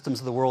overcome the systems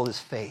of the world is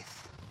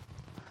faith,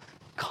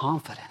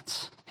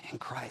 confidence in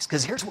Christ.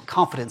 Because here's what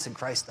confidence in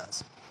Christ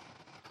does.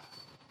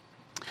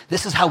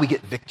 This is how we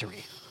get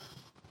victory.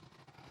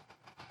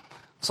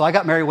 So I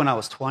got married when I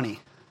was 20.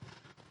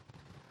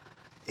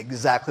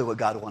 Exactly what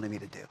God wanted me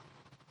to do.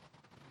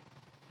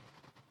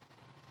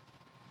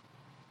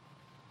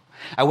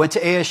 I went to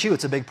ASU.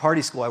 It's a big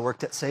party school. I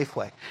worked at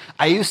Safeway.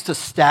 I used to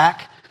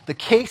stack the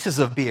cases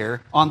of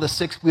beer on the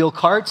 6-wheel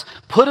carts,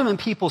 put them in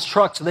people's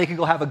trucks so they could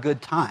go have a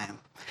good time.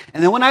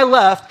 And then when I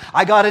left,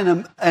 I got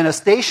in a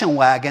station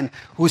wagon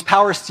whose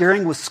power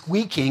steering was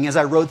squeaking as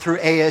I rode through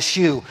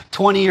ASU,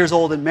 20 years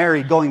old and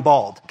married, going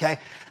bald, okay?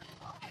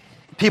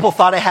 People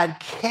thought I had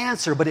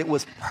cancer, but it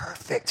was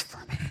perfect for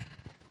me.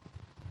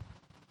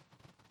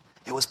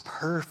 It was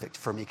perfect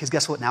for me, because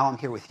guess what? Now I'm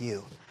here with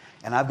you,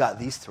 and I've got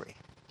these three.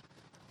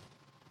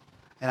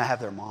 And I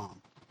have their mom.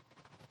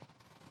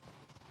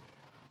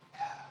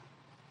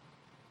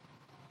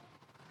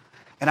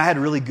 And I had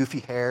really goofy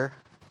hair.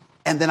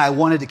 And then I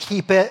wanted to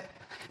keep it.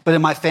 But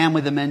in my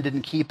family, the men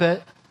didn't keep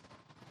it.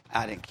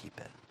 I didn't keep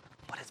it.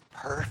 But it's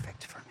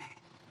perfect for me.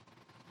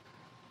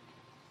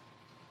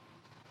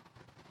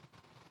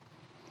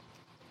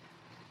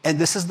 And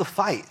this is the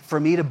fight for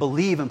me to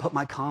believe and put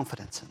my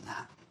confidence in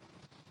that.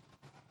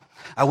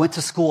 I went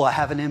to school. I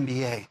have an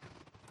MBA.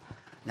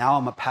 Now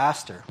I'm a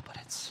pastor. But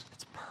it's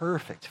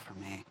perfect for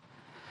me.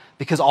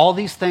 Because all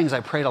these things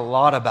I prayed a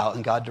lot about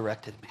and God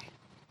directed me.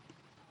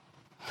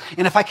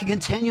 And if I can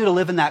continue to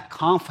live in that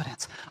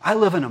confidence, I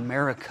live in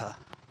America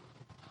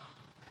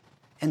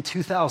in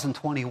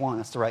 2021.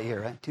 That's the right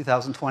year, right?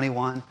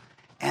 2021.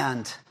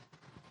 And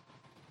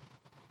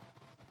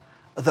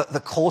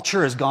the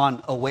culture has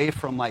gone away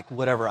from like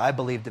whatever I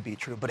believe to be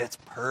true, but it's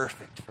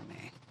perfect for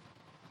me.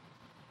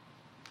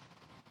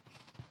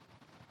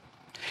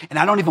 And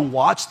I don't even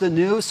watch the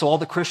news, so all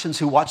the Christians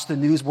who watch the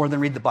news more than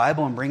read the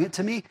Bible and bring it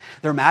to me,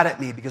 they're mad at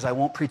me because I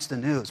won't preach the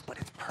news. But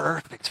it's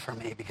perfect for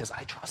me because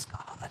I trust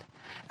God.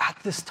 At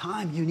this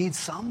time, you need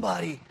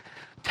somebody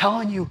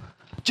telling you,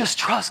 just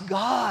trust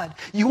God.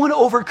 You want to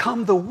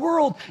overcome the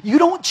world. You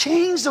don't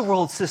change the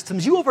world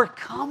systems. You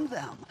overcome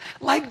them.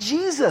 Like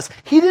Jesus,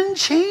 he didn't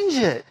change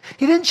it.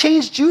 He didn't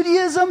change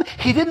Judaism.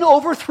 He didn't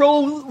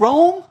overthrow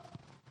Rome.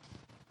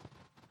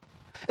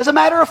 As a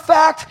matter of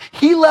fact,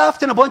 he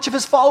left and a bunch of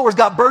his followers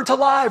got burnt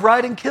alive,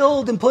 right, and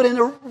killed and put in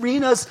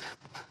arenas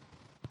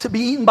to be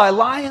eaten by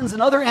lions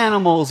and other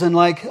animals. And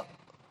that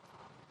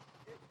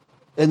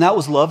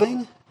was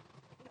loving?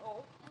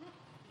 No,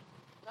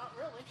 not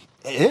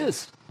really. It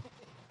is.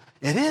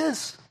 It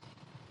is.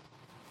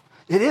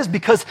 It is,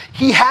 because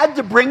he had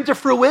to bring to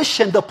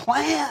fruition the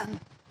plan.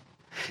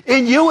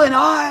 And you and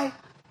I,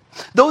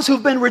 those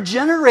who've been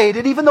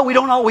regenerated, even though we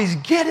don't always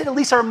get it, at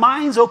least our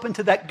mind's open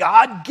to that.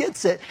 God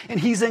gets it, and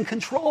he's in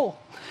control.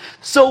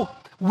 So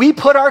we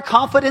put our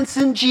confidence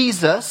in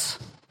Jesus,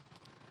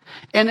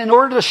 and in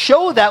order to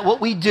show that, what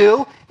we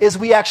do is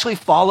we actually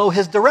follow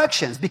his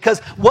directions. Because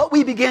what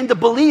we begin to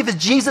believe is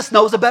Jesus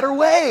knows a better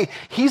way.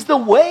 He's the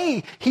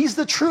way. He's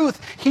the truth.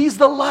 He's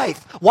the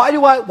life. Why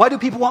do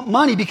people want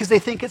money? Because they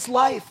think it's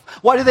life.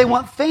 Why do they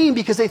want fame?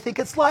 Because they think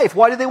it's life.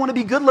 Why do they want to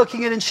be good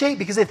looking and in shape?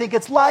 Because they think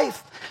it's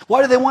life.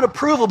 Why do they want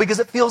approval? Because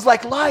it feels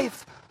like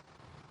life.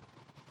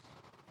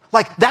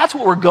 Like, that's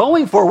what we're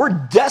going for.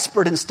 We're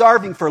desperate and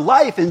starving for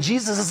life. And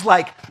Jesus is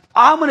like,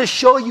 I'm going to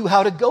show you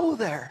how to go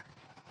there.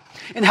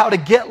 And how to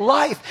get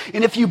life.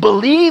 And if you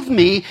believe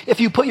me, if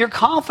you put your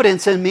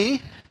confidence in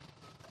me,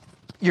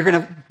 you're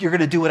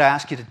gonna do what I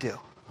ask you to do.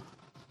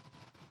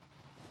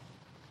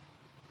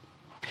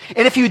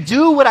 And if you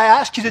do what I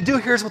ask you to do,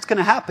 here's what's going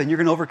to happen. You're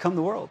going to overcome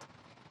the world.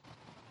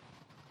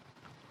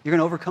 You're going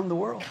to overcome the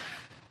world.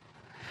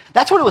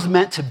 That's what it was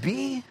meant to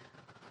be.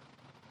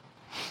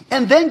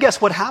 And then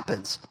guess what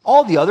happens?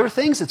 All the other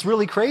things, it's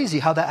really crazy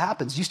how that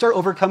happens. You start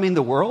overcoming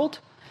the world,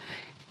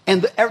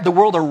 and the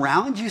world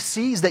around you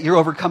sees that you're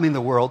overcoming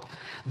the world.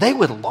 They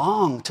would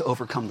long to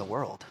overcome the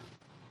world.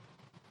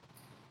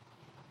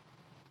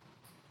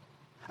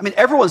 I mean,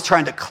 everyone's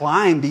trying to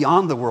climb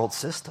beyond the world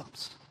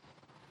systems.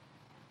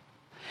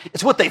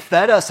 It's what they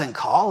fed us in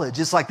college.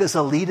 It's like this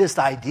elitist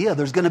idea.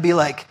 There's going to be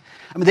like,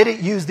 I mean, they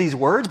didn't use these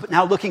words, but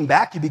now looking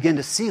back, you begin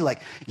to see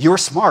like, you're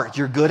smart,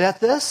 you're good at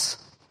this,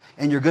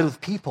 and you're good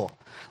with people.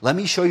 Let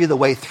me show you the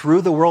way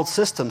through the world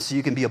system so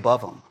you can be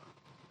above them.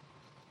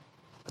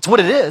 That's what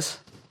it is.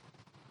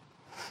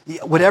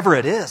 Whatever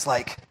it is,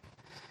 like,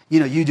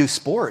 you do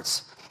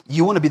sports.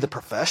 You want to be the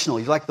professional.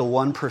 You're like the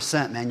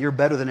 1%, man. You're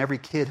better than every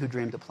kid who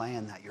dreamed of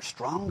playing that. You're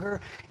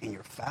stronger and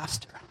you're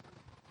faster.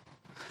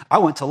 I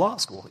went to law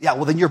school. Yeah,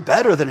 well, then you're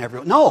better than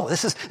everyone. No,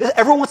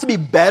 everyone wants to be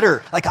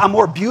better. Like, I'm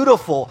more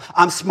beautiful.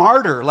 I'm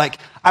smarter. Like,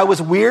 I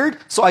was weird,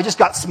 so I just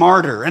got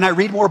smarter. And I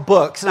read more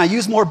books, and I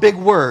use more big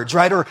words,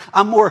 right? Or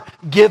I'm more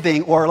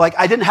giving, or like,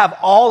 I didn't have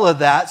all of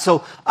that,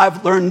 so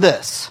I've learned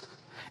this.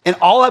 And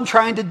all I'm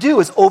trying to do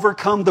is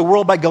overcome the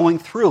world by going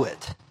through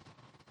it.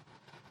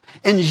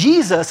 And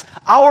Jesus,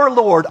 our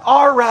Lord,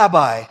 our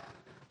Rabbi,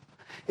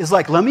 is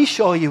like, let me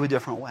show you a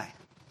different way.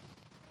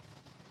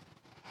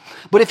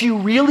 But if you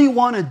really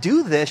want to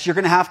do this, you're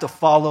going to have to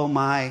follow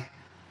my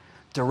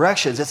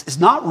directions. It's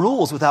not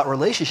rules without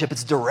relationship.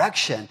 It's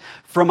direction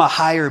from a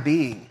higher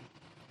being.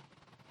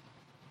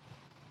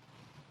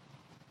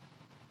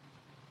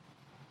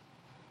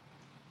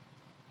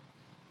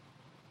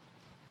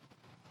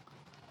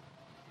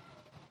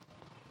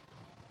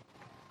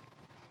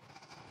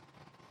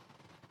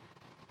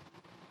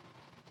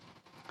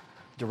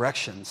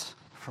 Directions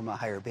from a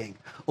higher being,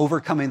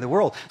 overcoming the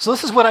world. So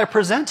this is what I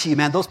present to you,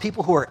 man. Those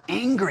people who are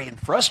angry and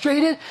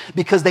frustrated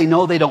because they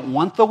know they don't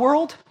want the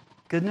world,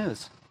 good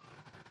news.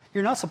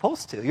 You're not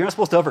supposed to. You're not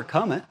supposed to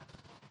overcome it.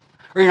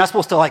 Or you're not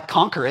supposed to like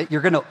conquer it.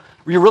 You're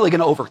really going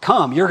to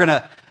overcome.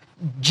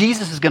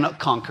 Jesus is going to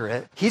conquer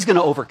it. He's going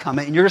to overcome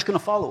it, and you're just going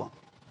to follow him.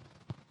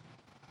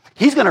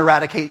 He's going to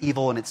eradicate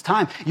evil in its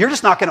time. You're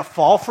just not going to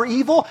fall for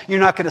evil.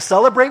 You're not going to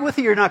celebrate with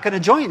it. You're not going to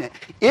join it.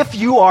 If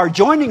you are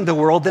joining the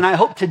world, then I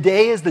hope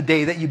today is the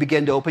day that you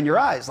begin to open your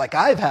eyes, like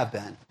I have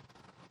been,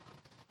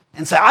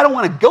 and say, I don't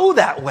want to go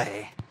that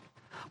way.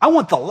 I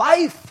want the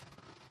life.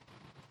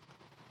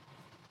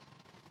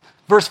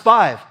 Verse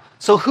 5.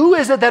 So who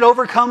is it that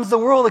overcomes the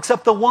world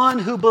except the one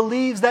who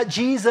believes that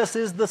Jesus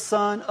is the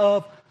Son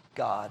of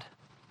God?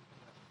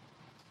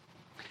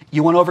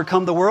 You want to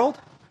overcome the world?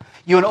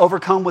 You want to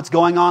overcome what's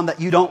going on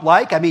that you don't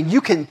like? I mean, you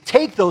can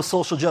take those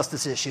social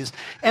justice issues,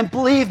 and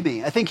believe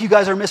me, I think you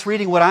guys are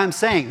misreading what I'm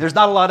saying. There's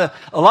not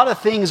a lot of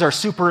things are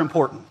super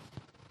important,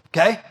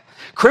 okay?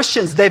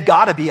 Christians, they've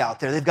got to be out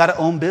there. They've got to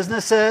own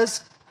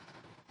businesses,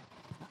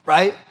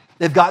 right?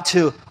 They've got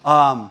to,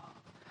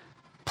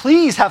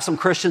 please have some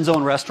Christians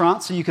own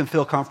restaurants so you can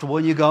feel comfortable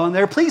when you go in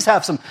there. Please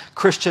have some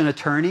Christian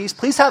attorneys.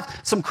 Please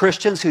have some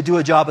Christians who do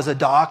a job as a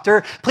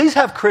doctor. Please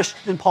have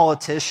Christian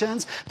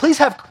politicians. Please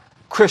have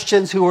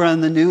Christians who are in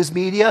the news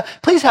media.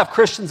 Please have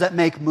Christians that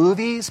make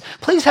movies.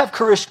 Please have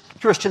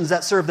Christians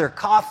that serve their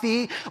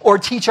coffee or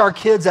teach our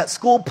kids at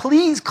school.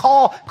 Please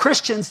call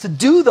Christians to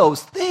do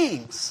those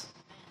things.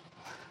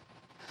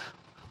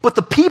 But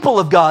the people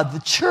of God, the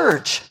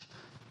church,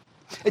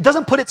 it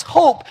doesn't put its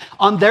hope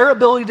on their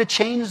ability to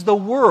change the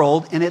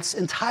world in its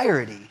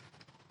entirety.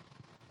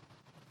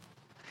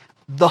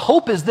 The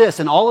hope is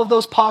this: in all of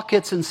those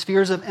pockets and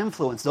spheres of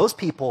influence, those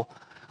people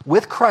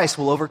with Christ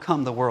will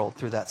overcome the world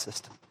through that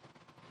system.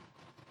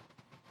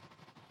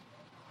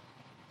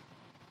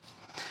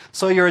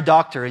 So you're a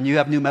doctor and you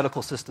have new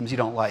medical systems you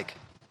don't like.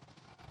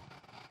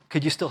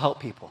 Could you still help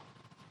people?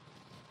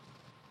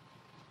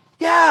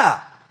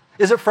 Yeah.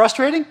 Is it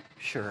frustrating?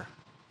 Sure.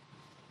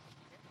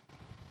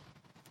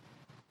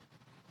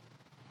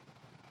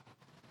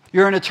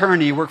 You're an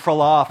attorney, you work for a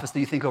law office that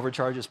you think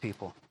overcharges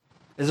people.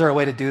 Is there a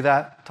way to do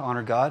that, to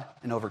honor God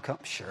and overcome?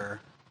 Sure.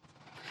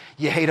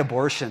 You hate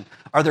abortion.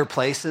 Are there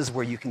places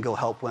where you can go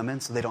help women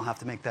so they don't have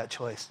to make that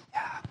choice?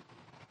 Yeah.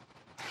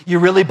 You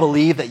really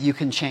believe that you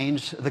can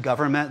change the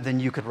government,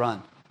 then you could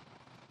run.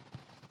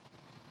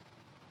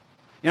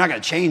 You're not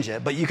going to change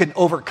it, but you can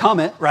overcome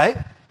it, right?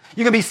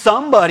 You can be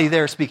somebody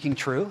there speaking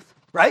truth,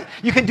 right?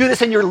 You can do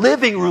this in your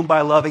living room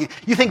by loving it.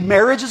 You think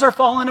marriages are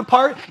falling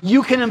apart?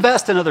 You can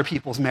invest in other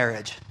people's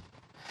marriage.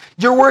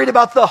 You're worried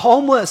about the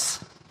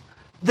homeless?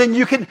 Then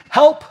you can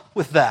help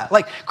with that.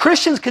 Like,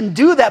 Christians can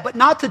do that, but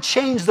not to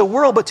change the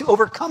world, but to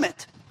overcome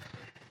it.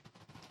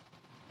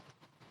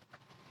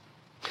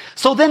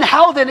 So then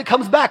how then, it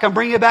comes back, I'm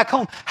bringing it back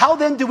home. How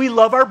then do we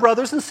love our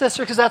brothers and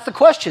sisters? Because that's the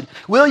question.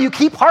 Will you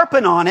keep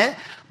harping on it?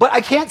 But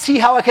I can't see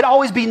how I could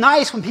always be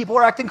nice when people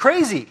are acting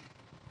crazy.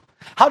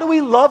 How do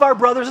we love our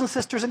brothers and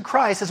sisters in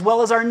Christ as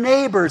well as our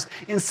neighbors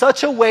in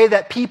such a way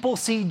that people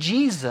see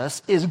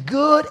Jesus is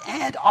good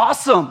and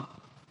awesome?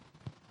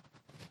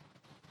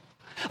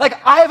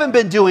 Like, I haven't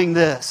been doing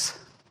this.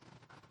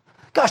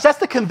 Gosh, that's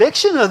the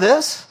conviction of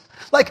this.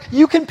 Like,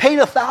 you can paint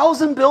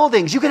 1,000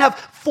 buildings. You can have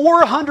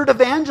 400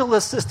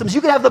 evangelist systems.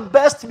 You can have the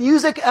best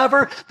music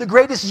ever, the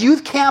greatest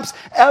youth camps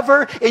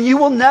ever, and you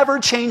will never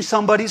change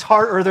somebody's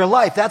heart or their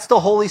life. That's the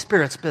Holy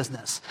Spirit's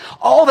business.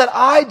 All that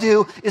I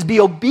do is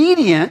be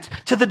obedient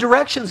to the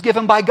directions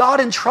given by God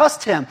and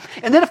trust Him.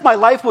 And then if my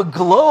life would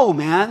glow,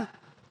 man,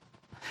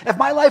 if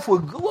my life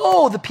would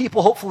glow, the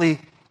people hopefully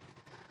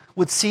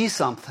would see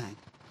something.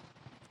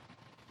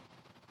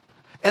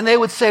 And they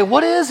would say,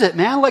 what is it,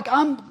 man? Like,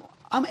 I'm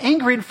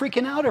angry and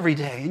freaking out every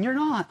day, and you're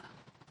not.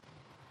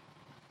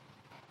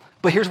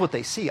 But here's what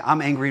they see. I'm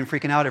angry and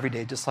freaking out every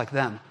day, just like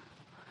them.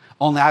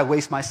 Only I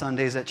waste my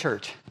Sundays at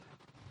church.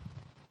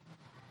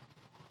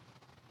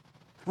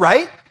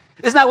 Right?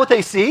 Isn't that what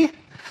they see?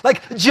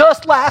 Like,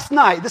 just last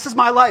night, this is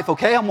my life,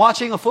 okay? I'm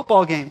watching a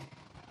football game.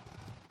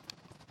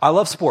 I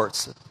love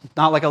sports.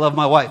 Not like I love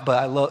my wife, but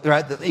I love,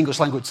 right? The English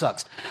language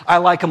sucks. I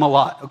like them a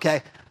lot,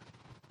 okay?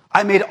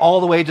 I made it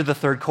all the way to the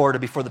third quarter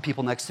before the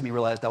people next to me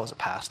realized I was a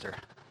pastor.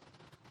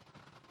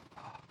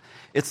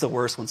 It's the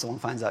worst when someone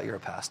finds out you're a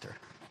pastor.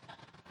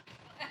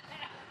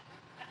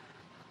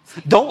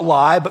 Don't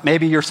lie, but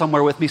maybe you're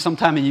somewhere with me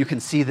sometime and you can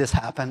see this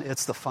happen.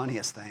 It's the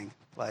funniest thing.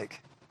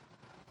 Like,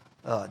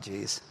 oh,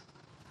 geez.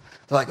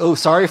 They're like, oh,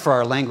 sorry for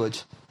our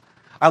language.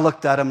 I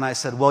looked at them and I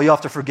said, well, you'll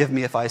have to forgive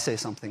me if I say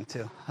something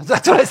too.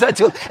 That's what I said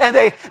to them.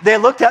 And they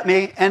looked at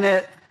me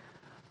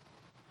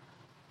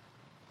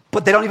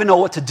but they don't even know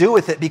what to do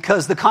with it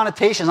because the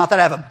connotation is not that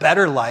I have a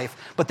better life,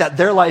 but that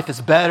their life is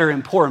better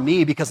and poor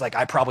me because like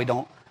I probably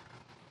don't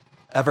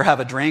ever have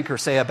a drink or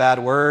say a bad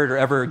word or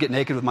ever get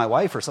naked with my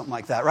wife or something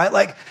like that, right?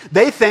 Like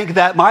they think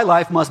that my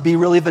life must be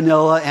really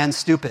vanilla and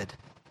stupid.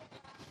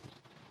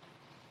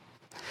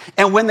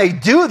 And when they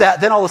do that,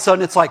 then all of a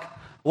sudden it's like,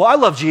 well, I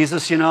love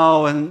Jesus,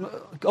 and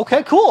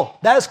okay, cool.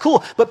 That is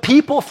cool. But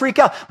people freak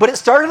out. But it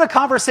started a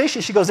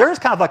conversation. She goes, there is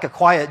kind of like a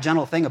quiet,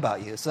 gentle thing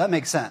about you. So that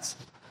makes sense.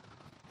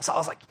 So I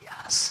was like,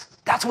 yes,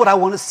 that's what I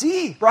want to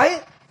see,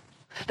 right?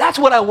 That's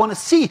what I want to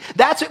see.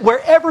 That's it.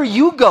 Wherever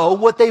you go,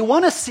 what they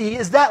want to see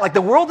is that. Like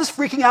the world is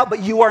freaking out,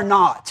 but you are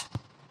not.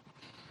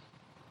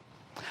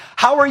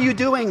 How are you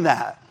doing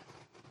that?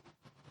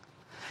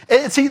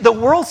 And see, the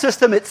world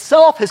system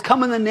itself has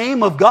come in the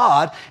name of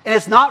God, and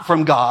it's not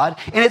from God,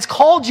 and it's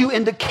called you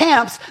into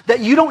camps that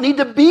you don't need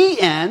to be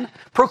in,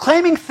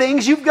 proclaiming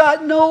things you've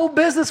got no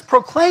business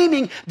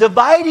proclaiming,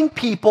 dividing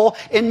people,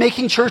 and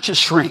making churches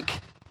shrink.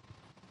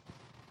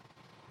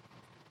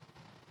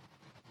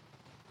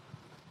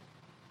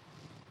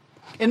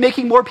 And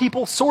making more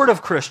people sort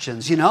of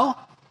Christians,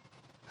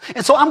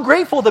 And so I'm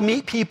grateful to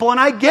meet people, and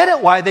I get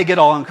it why they get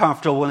all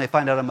uncomfortable when they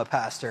find out I'm a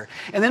pastor.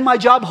 And then my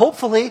job,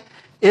 hopefully,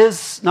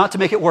 is not to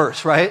make it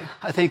worse, right?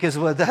 I think that's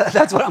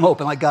what I'm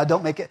hoping. Like, God,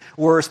 don't make it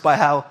worse by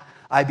how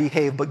I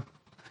behave, but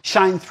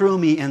shine through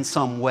me in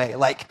some way.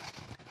 Like,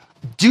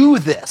 do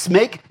this.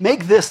 Make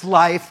this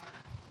life.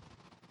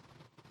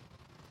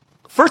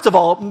 First of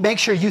all, make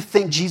sure you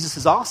think Jesus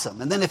is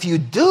awesome. And then if you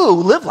do,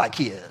 live like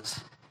he is.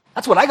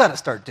 That's what I got to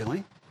start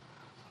doing.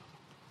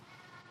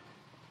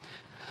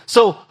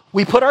 So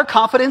we put our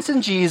confidence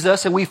in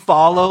Jesus and we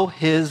follow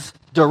his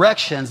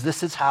directions.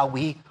 This is how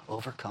we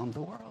overcome the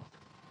world.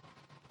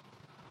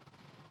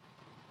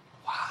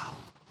 Wow.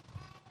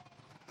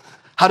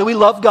 How do we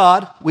love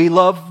God? We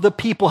love the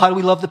people. How do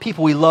we love the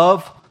people? We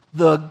love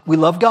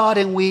God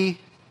and we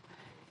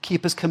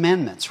keep his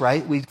commandments,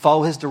 right? We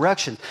follow his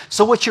direction.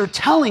 So what you're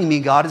telling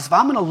me, God, is if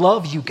I'm going to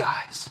love you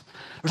guys,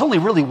 there's only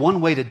really one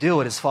way to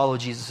do it is follow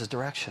Jesus'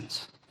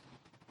 directions.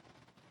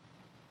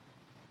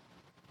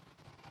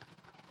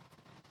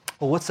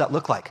 Well, what's that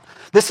look like?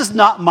 This is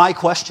not my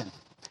question.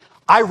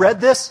 I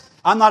read this,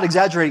 I'm not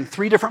exaggerating,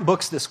 3 different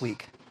books this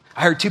week.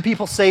 I heard 2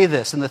 people say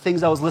this and the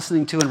things I was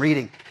listening to and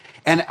reading.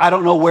 And I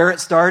don't know where it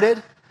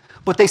started,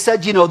 but they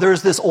said,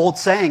 there's this old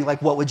saying,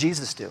 like, what would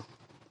Jesus do?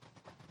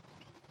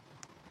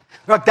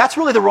 They're like, that's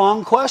really the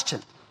wrong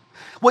question.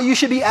 What you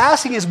should be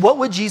asking is, what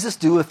would Jesus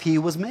do if he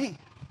was me?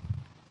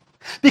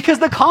 Because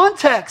the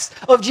context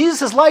of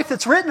Jesus' life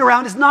that's written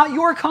around is not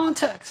your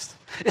context.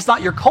 It's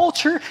not your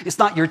culture, it's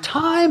not your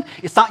time,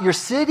 it's not your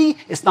city,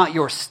 it's not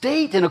your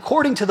state. And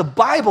according to the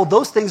Bible,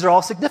 those things are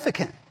all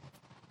significant.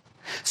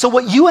 So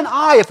what you and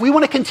I, if we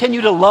want to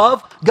continue to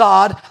love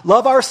God,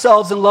 love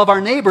ourselves, and love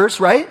our neighbors,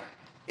 right?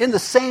 In the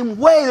same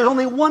way, there's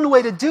only one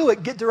way to do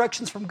it. Get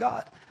directions from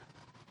God.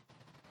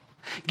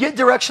 Get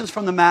directions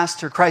from the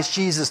Master, Christ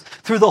Jesus,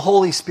 through the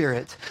Holy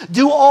Spirit.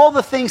 Do all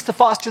the things to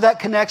foster that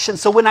connection.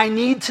 So when I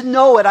need to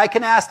know it, I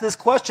can ask this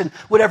question,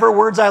 whatever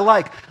words I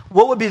like.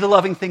 What would be the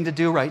loving thing to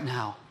do right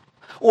now?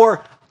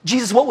 Or,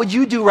 Jesus, what would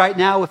you do right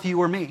now if you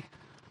were me?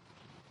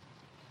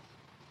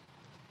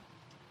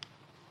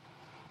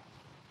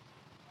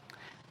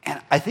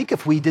 And I think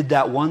if we did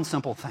that one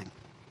simple thing,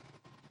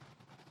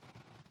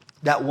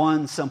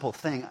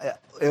 it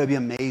would be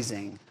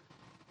amazing.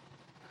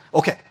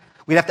 Okay.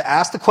 We'd have to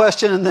ask the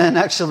question and then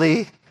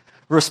actually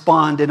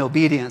respond in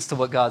obedience to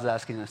what God's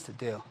asking us to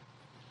do.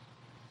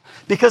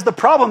 Because the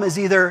problem is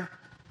either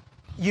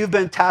you've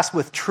been tasked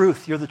with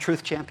truth, you're the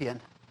truth champion,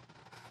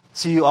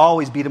 so you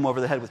always beat him over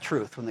the head with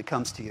truth when it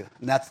comes to you,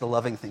 and that's the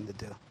loving thing to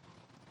do.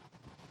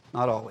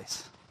 Not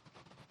always.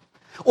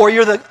 Or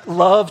you're the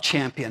love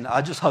champion,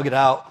 I just hug it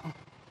out.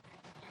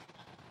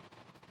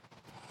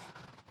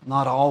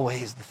 Not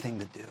always the thing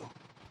to do.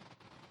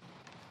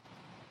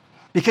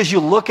 Because you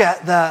look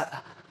at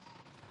the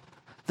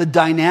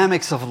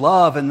dynamics of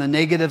love and the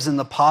negatives and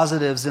the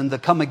positives and the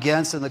come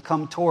against and the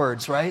come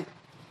towards, right?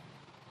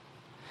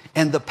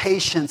 And the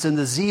patience and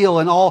the zeal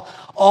and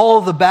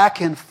all the back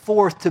and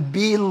forth to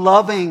be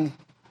loving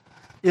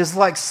is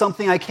like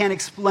something I can't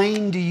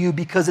explain to you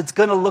because it's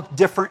going to look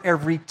different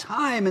every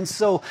time. And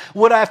so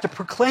what I have to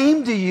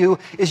proclaim to you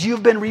is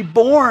you've been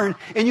reborn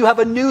and you have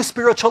a new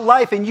spiritual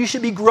life, and you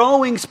should be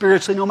growing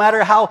spiritually no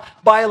matter how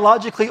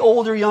biologically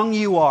old or young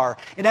you are.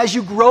 And as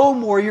you grow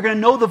more, you're going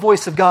to know the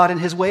voice of God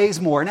and his ways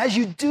more. And as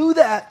you do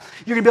that,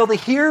 you're going to be able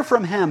to hear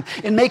from him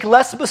and make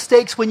less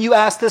mistakes when you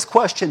ask this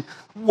question: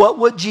 what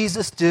would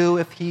Jesus do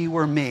if he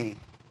were me?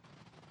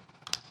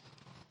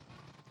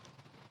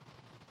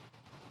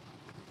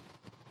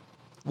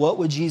 What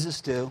would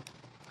Jesus do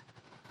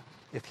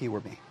if he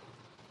were me?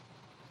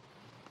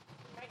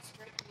 Might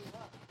straighten you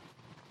up.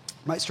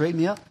 Might straighten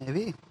me up,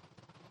 maybe.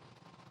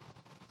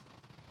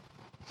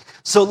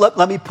 So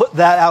let me put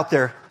that out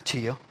there to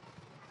you.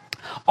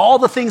 All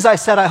the things I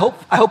said, I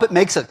hope it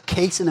makes a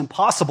case an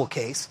impossible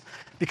case,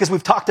 because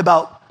we've talked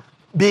about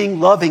being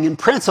loving in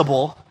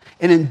principle,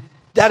 and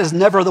that is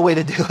never the way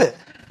to do it.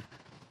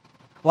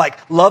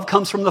 Like, love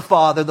comes from the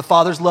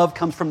Father's love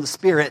comes from the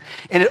Spirit,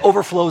 and it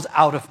overflows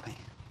out of me.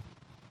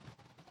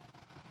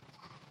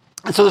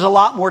 And so there's a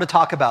lot more to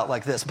talk about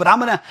like this. But I'm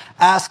going to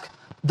ask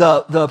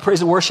the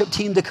praise and worship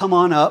team to come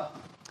on up.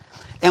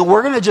 And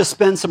we're going to just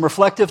spend some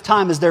reflective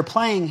time as they're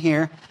playing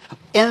here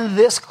in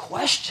this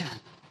question.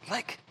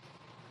 Like,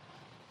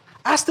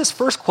 ask this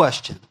first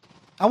question.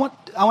 I want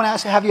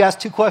to have you ask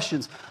two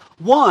questions.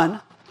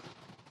 One,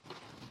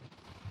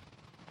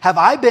 have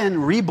I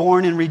been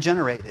reborn and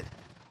regenerated?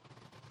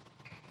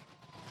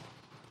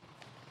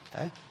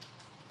 Okay.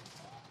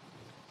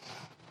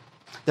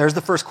 There's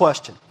the first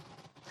question.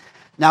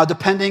 Now,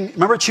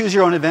 remember Choose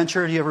Your Own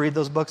Adventure? Do you ever read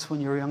those books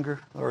when you were younger?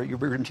 Or you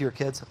read them to your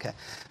kids? Okay.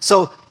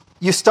 So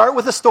you start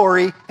with a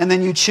story, and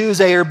then you choose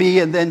A or B,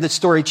 and then the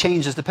story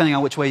changes depending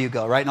on which way you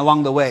go, right? And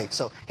along the way.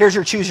 So here's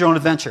your Choose Your Own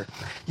Adventure.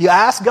 You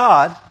ask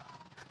God,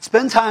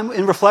 spend time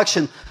in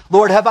reflection: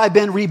 Lord, have I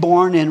been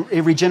reborn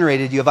and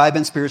regenerated? Have I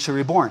been spiritually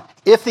reborn?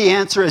 If the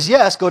answer is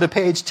yes, go to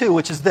page 2,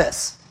 which is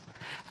this.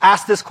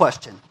 Ask this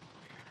question.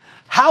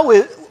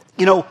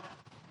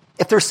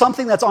 If there's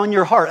something that's on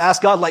your heart,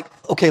 ask God, like,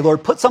 okay,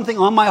 Lord, put something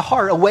on my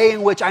heart, a way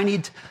in which I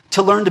need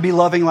to learn to be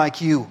loving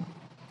like you.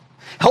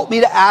 Help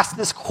me to ask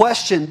this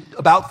question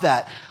about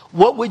that.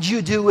 What would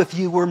you do if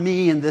you were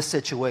me in this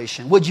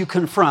situation? Would you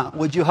confront?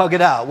 Would you hug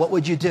it out? What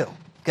would you do?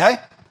 Okay?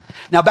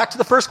 Now back to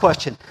the first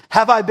question.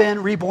 Have I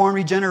been reborn,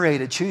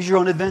 regenerated? Choose your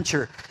own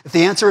adventure. If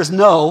the answer is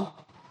no,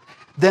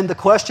 then the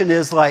question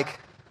is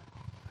like,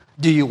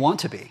 do you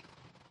want to be?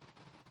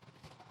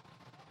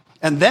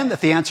 And then if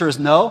the answer is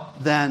no,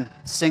 then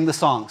sing the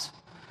songs.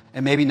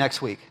 And maybe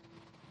next week.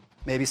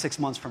 Maybe 6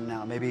 months from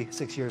now. Maybe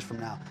 6 years from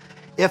now.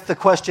 If the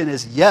question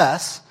is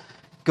yes,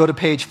 go to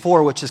page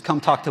 4, which is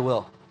come talk to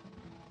Will.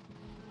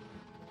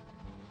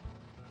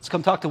 Let's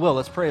come talk to Will.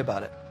 Let's pray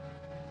about it.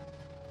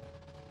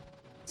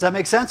 Does that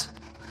make sense?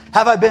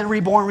 Have I been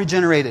reborn,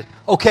 regenerated?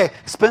 Okay,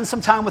 spend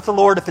some time with the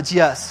Lord if it's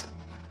yes.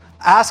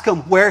 Ask him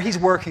where he's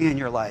working in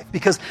your life.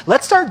 Because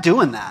let's start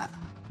doing that.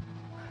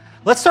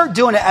 Let's start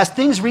doing it as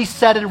things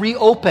reset and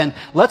reopen.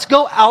 Let's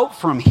go out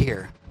from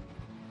here.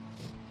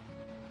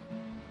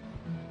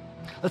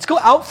 Let's go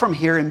out from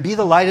here and be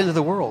the light into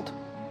the world.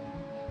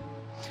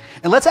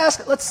 And let's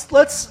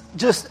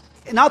just,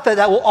 not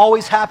that will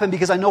always happen,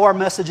 because I know our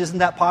message isn't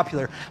that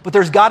popular, but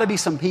there's got to be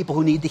some people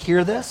who need to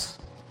hear this,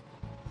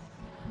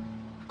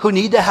 who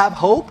need to have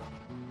hope,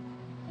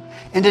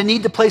 and to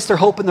need to place their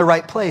hope in the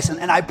right place.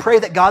 And I pray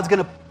that God's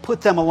going to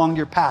put them along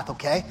your path,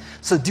 okay?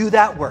 So do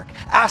that work.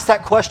 Ask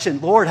that question: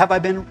 Lord, have I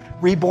been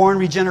reborn,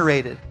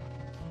 regenerated?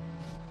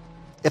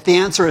 If the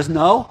answer is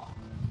no,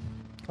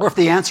 or if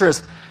the answer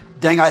is,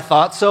 dang, I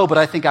thought so, but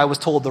I think I was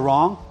told the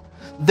wrong,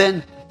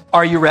 then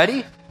are you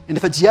ready? And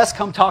if it's yes,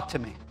 come talk to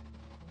me.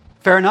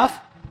 Fair enough?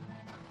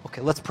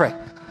 Okay, let's pray.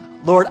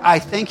 Lord, I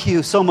thank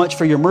you so much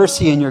for your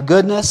mercy and your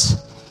goodness.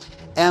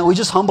 And we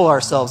just humble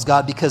ourselves,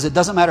 God, because it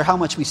doesn't matter how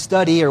much we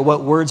study or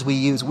what words we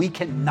use. We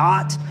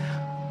cannot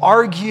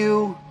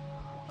argue,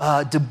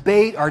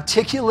 debate,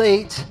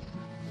 articulate,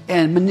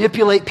 and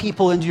manipulate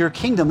people into your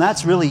kingdom.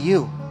 That's really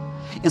you.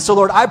 And so,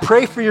 Lord, I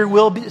pray for your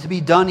will to be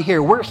done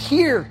here. We're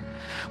here.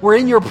 We're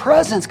in your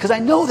presence because I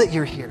know that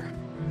you're here.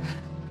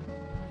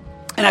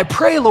 And I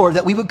pray, Lord,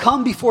 that we would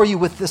come before you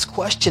with this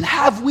question: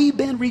 have we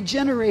been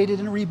regenerated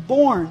and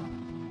reborn?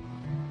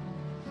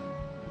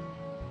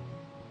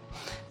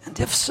 And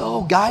if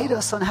so, guide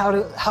us on how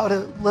to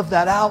live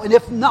that out. And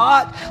if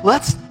not,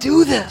 let's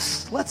do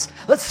this. Let's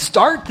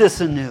start this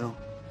anew.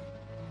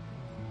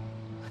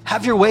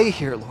 Have your way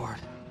here, Lord.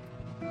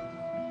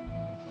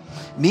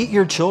 Meet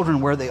your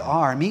children where they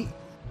are. Meet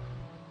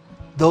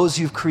those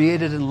you've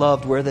created and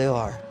loved where they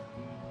are.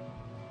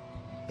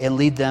 And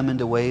lead them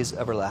into ways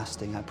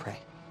everlasting, I pray.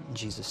 In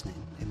Jesus'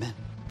 name, amen.